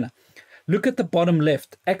semi-directional antenna. Look at the bottom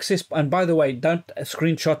left, access, and by the way, don't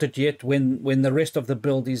screenshot it yet. When the rest of the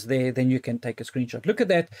build is there, then you can take a screenshot. Look at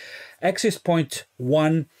that, access point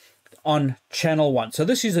 1 on channel 1. So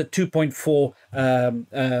this is a 2.4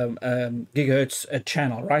 gigahertz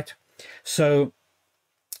channel, right? So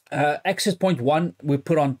access point 1 we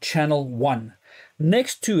put on channel 1.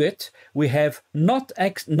 Next to it we have not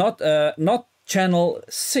channel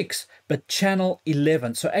 6 but channel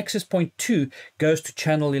 11. So access point 2 goes to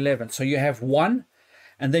channel 11. So you have 1,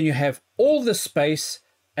 and then you have all the space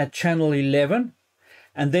at channel 11,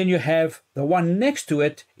 and then you have the one next to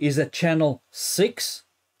it is a channel 6.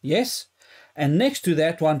 Yes, and next to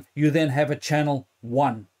that one you then have a channel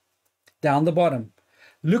 1 down the bottom.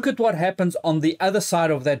 Look at what happens on the other side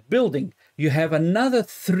of that building. You have another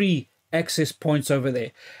 3 access points over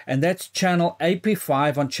there, and that's channel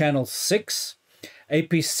AP5 on channel 6,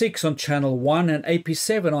 AP6 on channel 1, and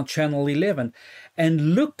AP7 on channel 11.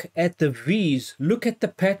 And look at the V's, look at the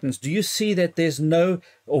patterns. Do you see that there's no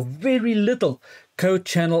or very little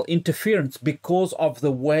co-channel interference because of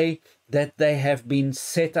the way that they have been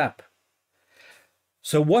set up?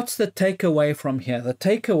 So what's the takeaway from here? The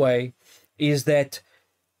takeaway is that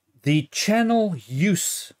the channel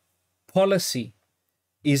use policy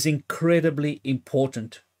is incredibly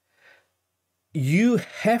important. You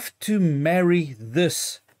have to marry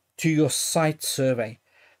this to your site survey.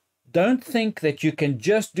 Don't think that you can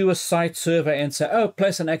just do a site survey and say, oh,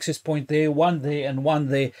 place an access point there, one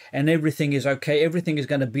there, and everything is okay. Everything is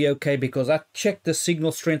going to be okay because I checked the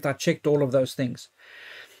signal strength, I checked all of those things.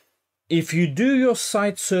 If you do your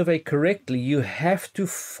site survey correctly, you have to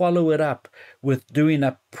follow it up with doing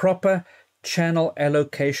a proper channel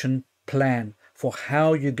allocation plan for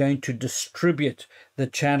how you're going to distribute the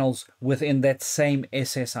channels within that same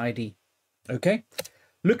SSID. Okay,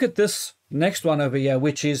 look at this next one over here,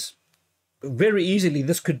 which is very easily,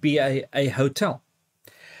 this could be a hotel.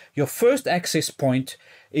 Your first access point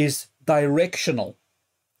is directional,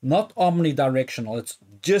 not omnidirectional. It's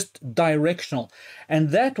just directional. And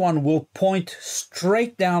that one will point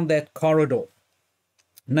straight down that corridor.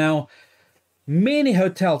 Now, many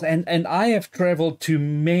hotels, and I have traveled to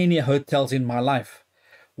many hotels in my life.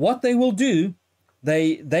 What they will do,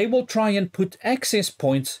 they will try and put access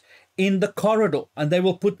points in the corridor, and they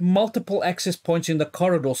will put multiple access points in the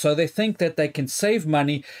corridor. So they think that they can save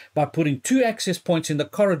money by putting 2 access points in the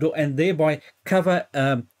corridor and thereby cover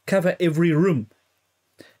every room.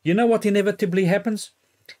 You know what inevitably happens?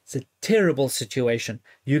 It's a terrible situation.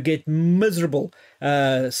 You get miserable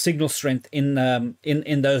signal strength in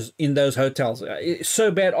those hotels. It's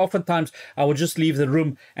so bad. Oftentimes, I would just leave the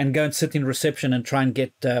room and go and sit in reception and try and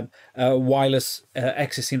get wireless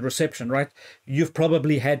access in reception. Right? You've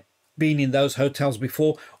probably been in those hotels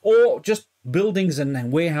before, or just buildings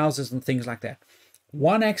and warehouses and things like that.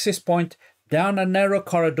 1 access point down a narrow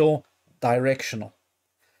corridor, directional,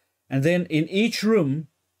 and then in each room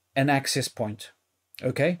an access point.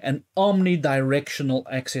 Okay, an omnidirectional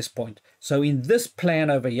access point. So in this plan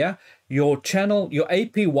over here, your channel, your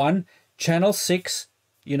AP1, channel 6,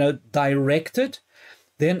 directed.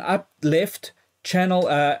 Then up left, channel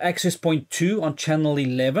access point 2 on channel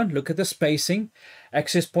 11. Look at the spacing.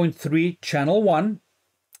 Access point 3, channel 1.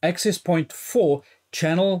 Access point 4,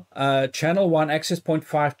 channel 1. Access point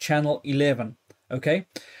 5, channel 11. Okay,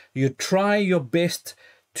 you try your best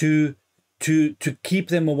to keep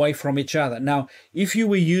them away from each other. Now, if you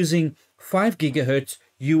were using 5 gigahertz,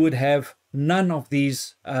 you would have none of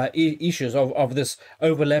these issues of this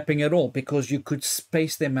overlapping at all, because you could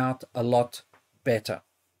space them out a lot better.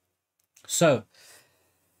 So,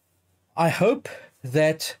 I hope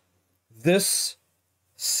that this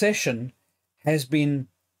session has been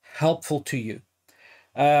helpful to you.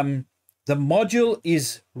 The module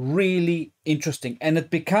is really interesting, and it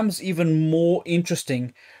becomes even more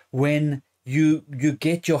interesting when you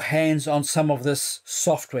get your hands on some of this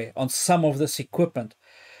software, on some of this equipment.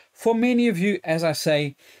 For many of you, as I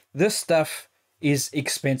say, this stuff is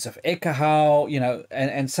expensive. Ekahau,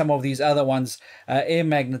 and some of these other ones, Air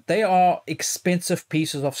Magnet, they are expensive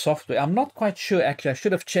pieces of software. I'm not quite sure, actually. I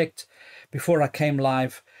should have checked before I came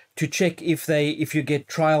live to check if you get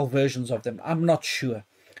trial versions of them. I'm not sure.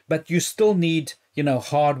 But you still need,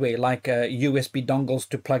 hardware like USB dongles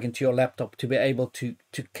to plug into your laptop to be able to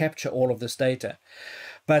capture all of this data.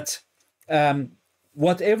 But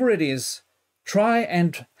whatever it is, try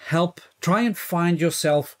and find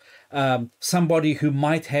yourself somebody who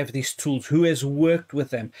might have these tools, who has worked with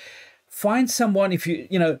them. Find someone, if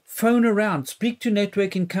phone around, speak to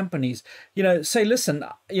networking companies, say, listen,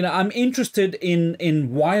 I'm interested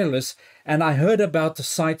in wireless, and I heard about the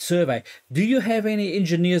site survey. Do you have any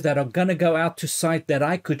engineers that are going to go out to site that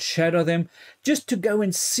I could shadow them just to go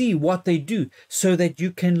and see what they do so that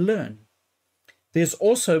you can learn? There's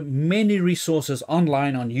also many resources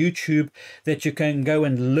online on YouTube that you can go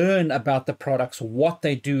and learn about the products, what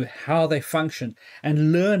they do, how they function,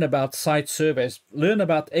 and learn about site surveys, learn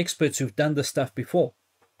about experts who've done this stuff before.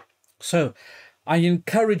 So I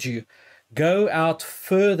encourage you, go out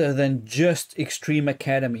further than just Extreme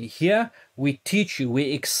Academy. Here we teach you,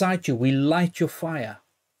 we excite you, we light your fire.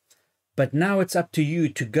 But now it's up to you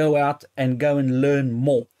to go out and learn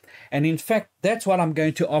more. And in fact, that's what I'm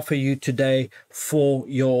going to offer you today for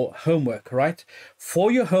your homework, right?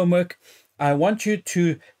 For your homework, I want you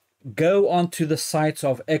to go onto the sites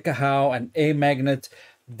of Ekahau and Air Magnet,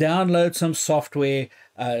 download some software,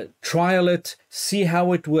 trial it, see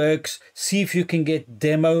how it works, see if you can get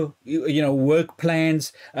demo, work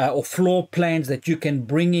plans or floor plans that you can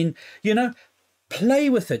bring in, play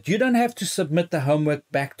with it. You don't have to submit the homework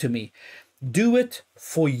back to me. Do it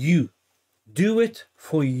for you. Do it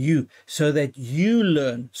for you so that you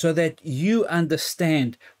learn, so that you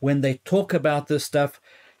understand when they talk about this stuff.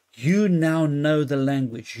 You now know the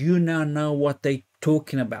language. You now know what they're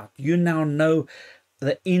talking about. You now know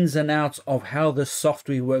the ins and outs of how the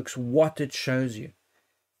software works, what it shows you.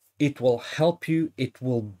 It will help you. It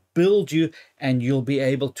will build you, and you'll be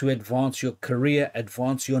able to advance your career,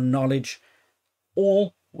 advance your knowledge,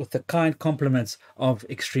 all with the kind compliments of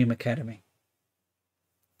Extreme Academy.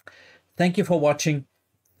 Thank you for watching.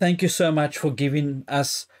 Thank you so much for giving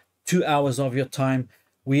us 2 hours of your time.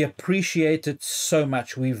 We appreciate it so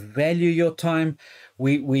much. We value your time.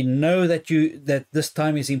 We know that this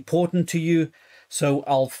time is important to you. So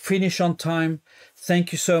I'll finish on time.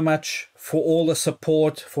 Thank you so much for all the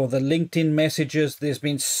support, for the LinkedIn messages. There's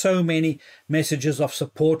been so many messages of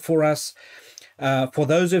support for us. For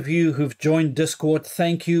those of you who've joined Discord,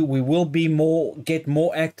 thank you. We will be get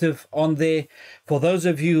more active on there. For those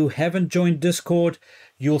of you who haven't joined Discord,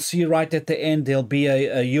 you'll see right at the end, there'll be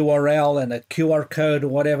a URL and a QR code or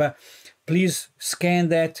whatever. Please scan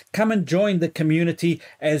that. Come and join the community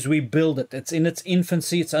as we build it. It's in its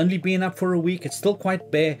infancy. It's only been up for a week. It's still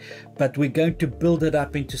quite bare, but we're going to build it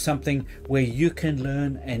up into something where you can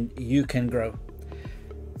learn and you can grow.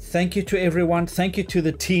 Thank you to everyone. Thank you to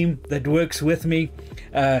the team that works with me.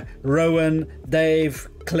 Rowan, Dave,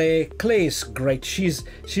 Claire. Claire's great. She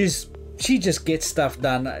just gets stuff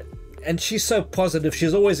done. And she's so positive.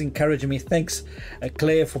 She's always encouraging me. Thanks,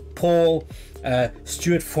 Claire, for Paul,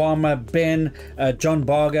 Stuart Farmer, Ben, John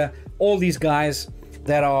Barger, all these guys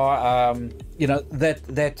that are,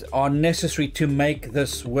 that are necessary to make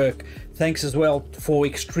this work. Thanks as well for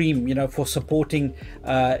Extreme, for supporting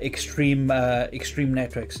Extreme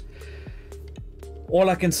Networks. All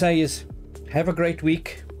I can say is have a great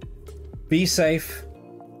week, be safe,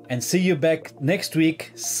 and see you back next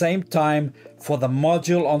week, same time, for the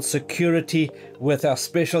module on security with our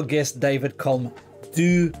special guest, David Coleman.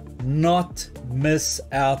 Do not miss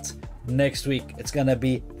out next week. It's going to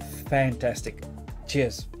be fantastic.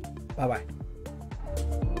 Cheers. Bye-bye.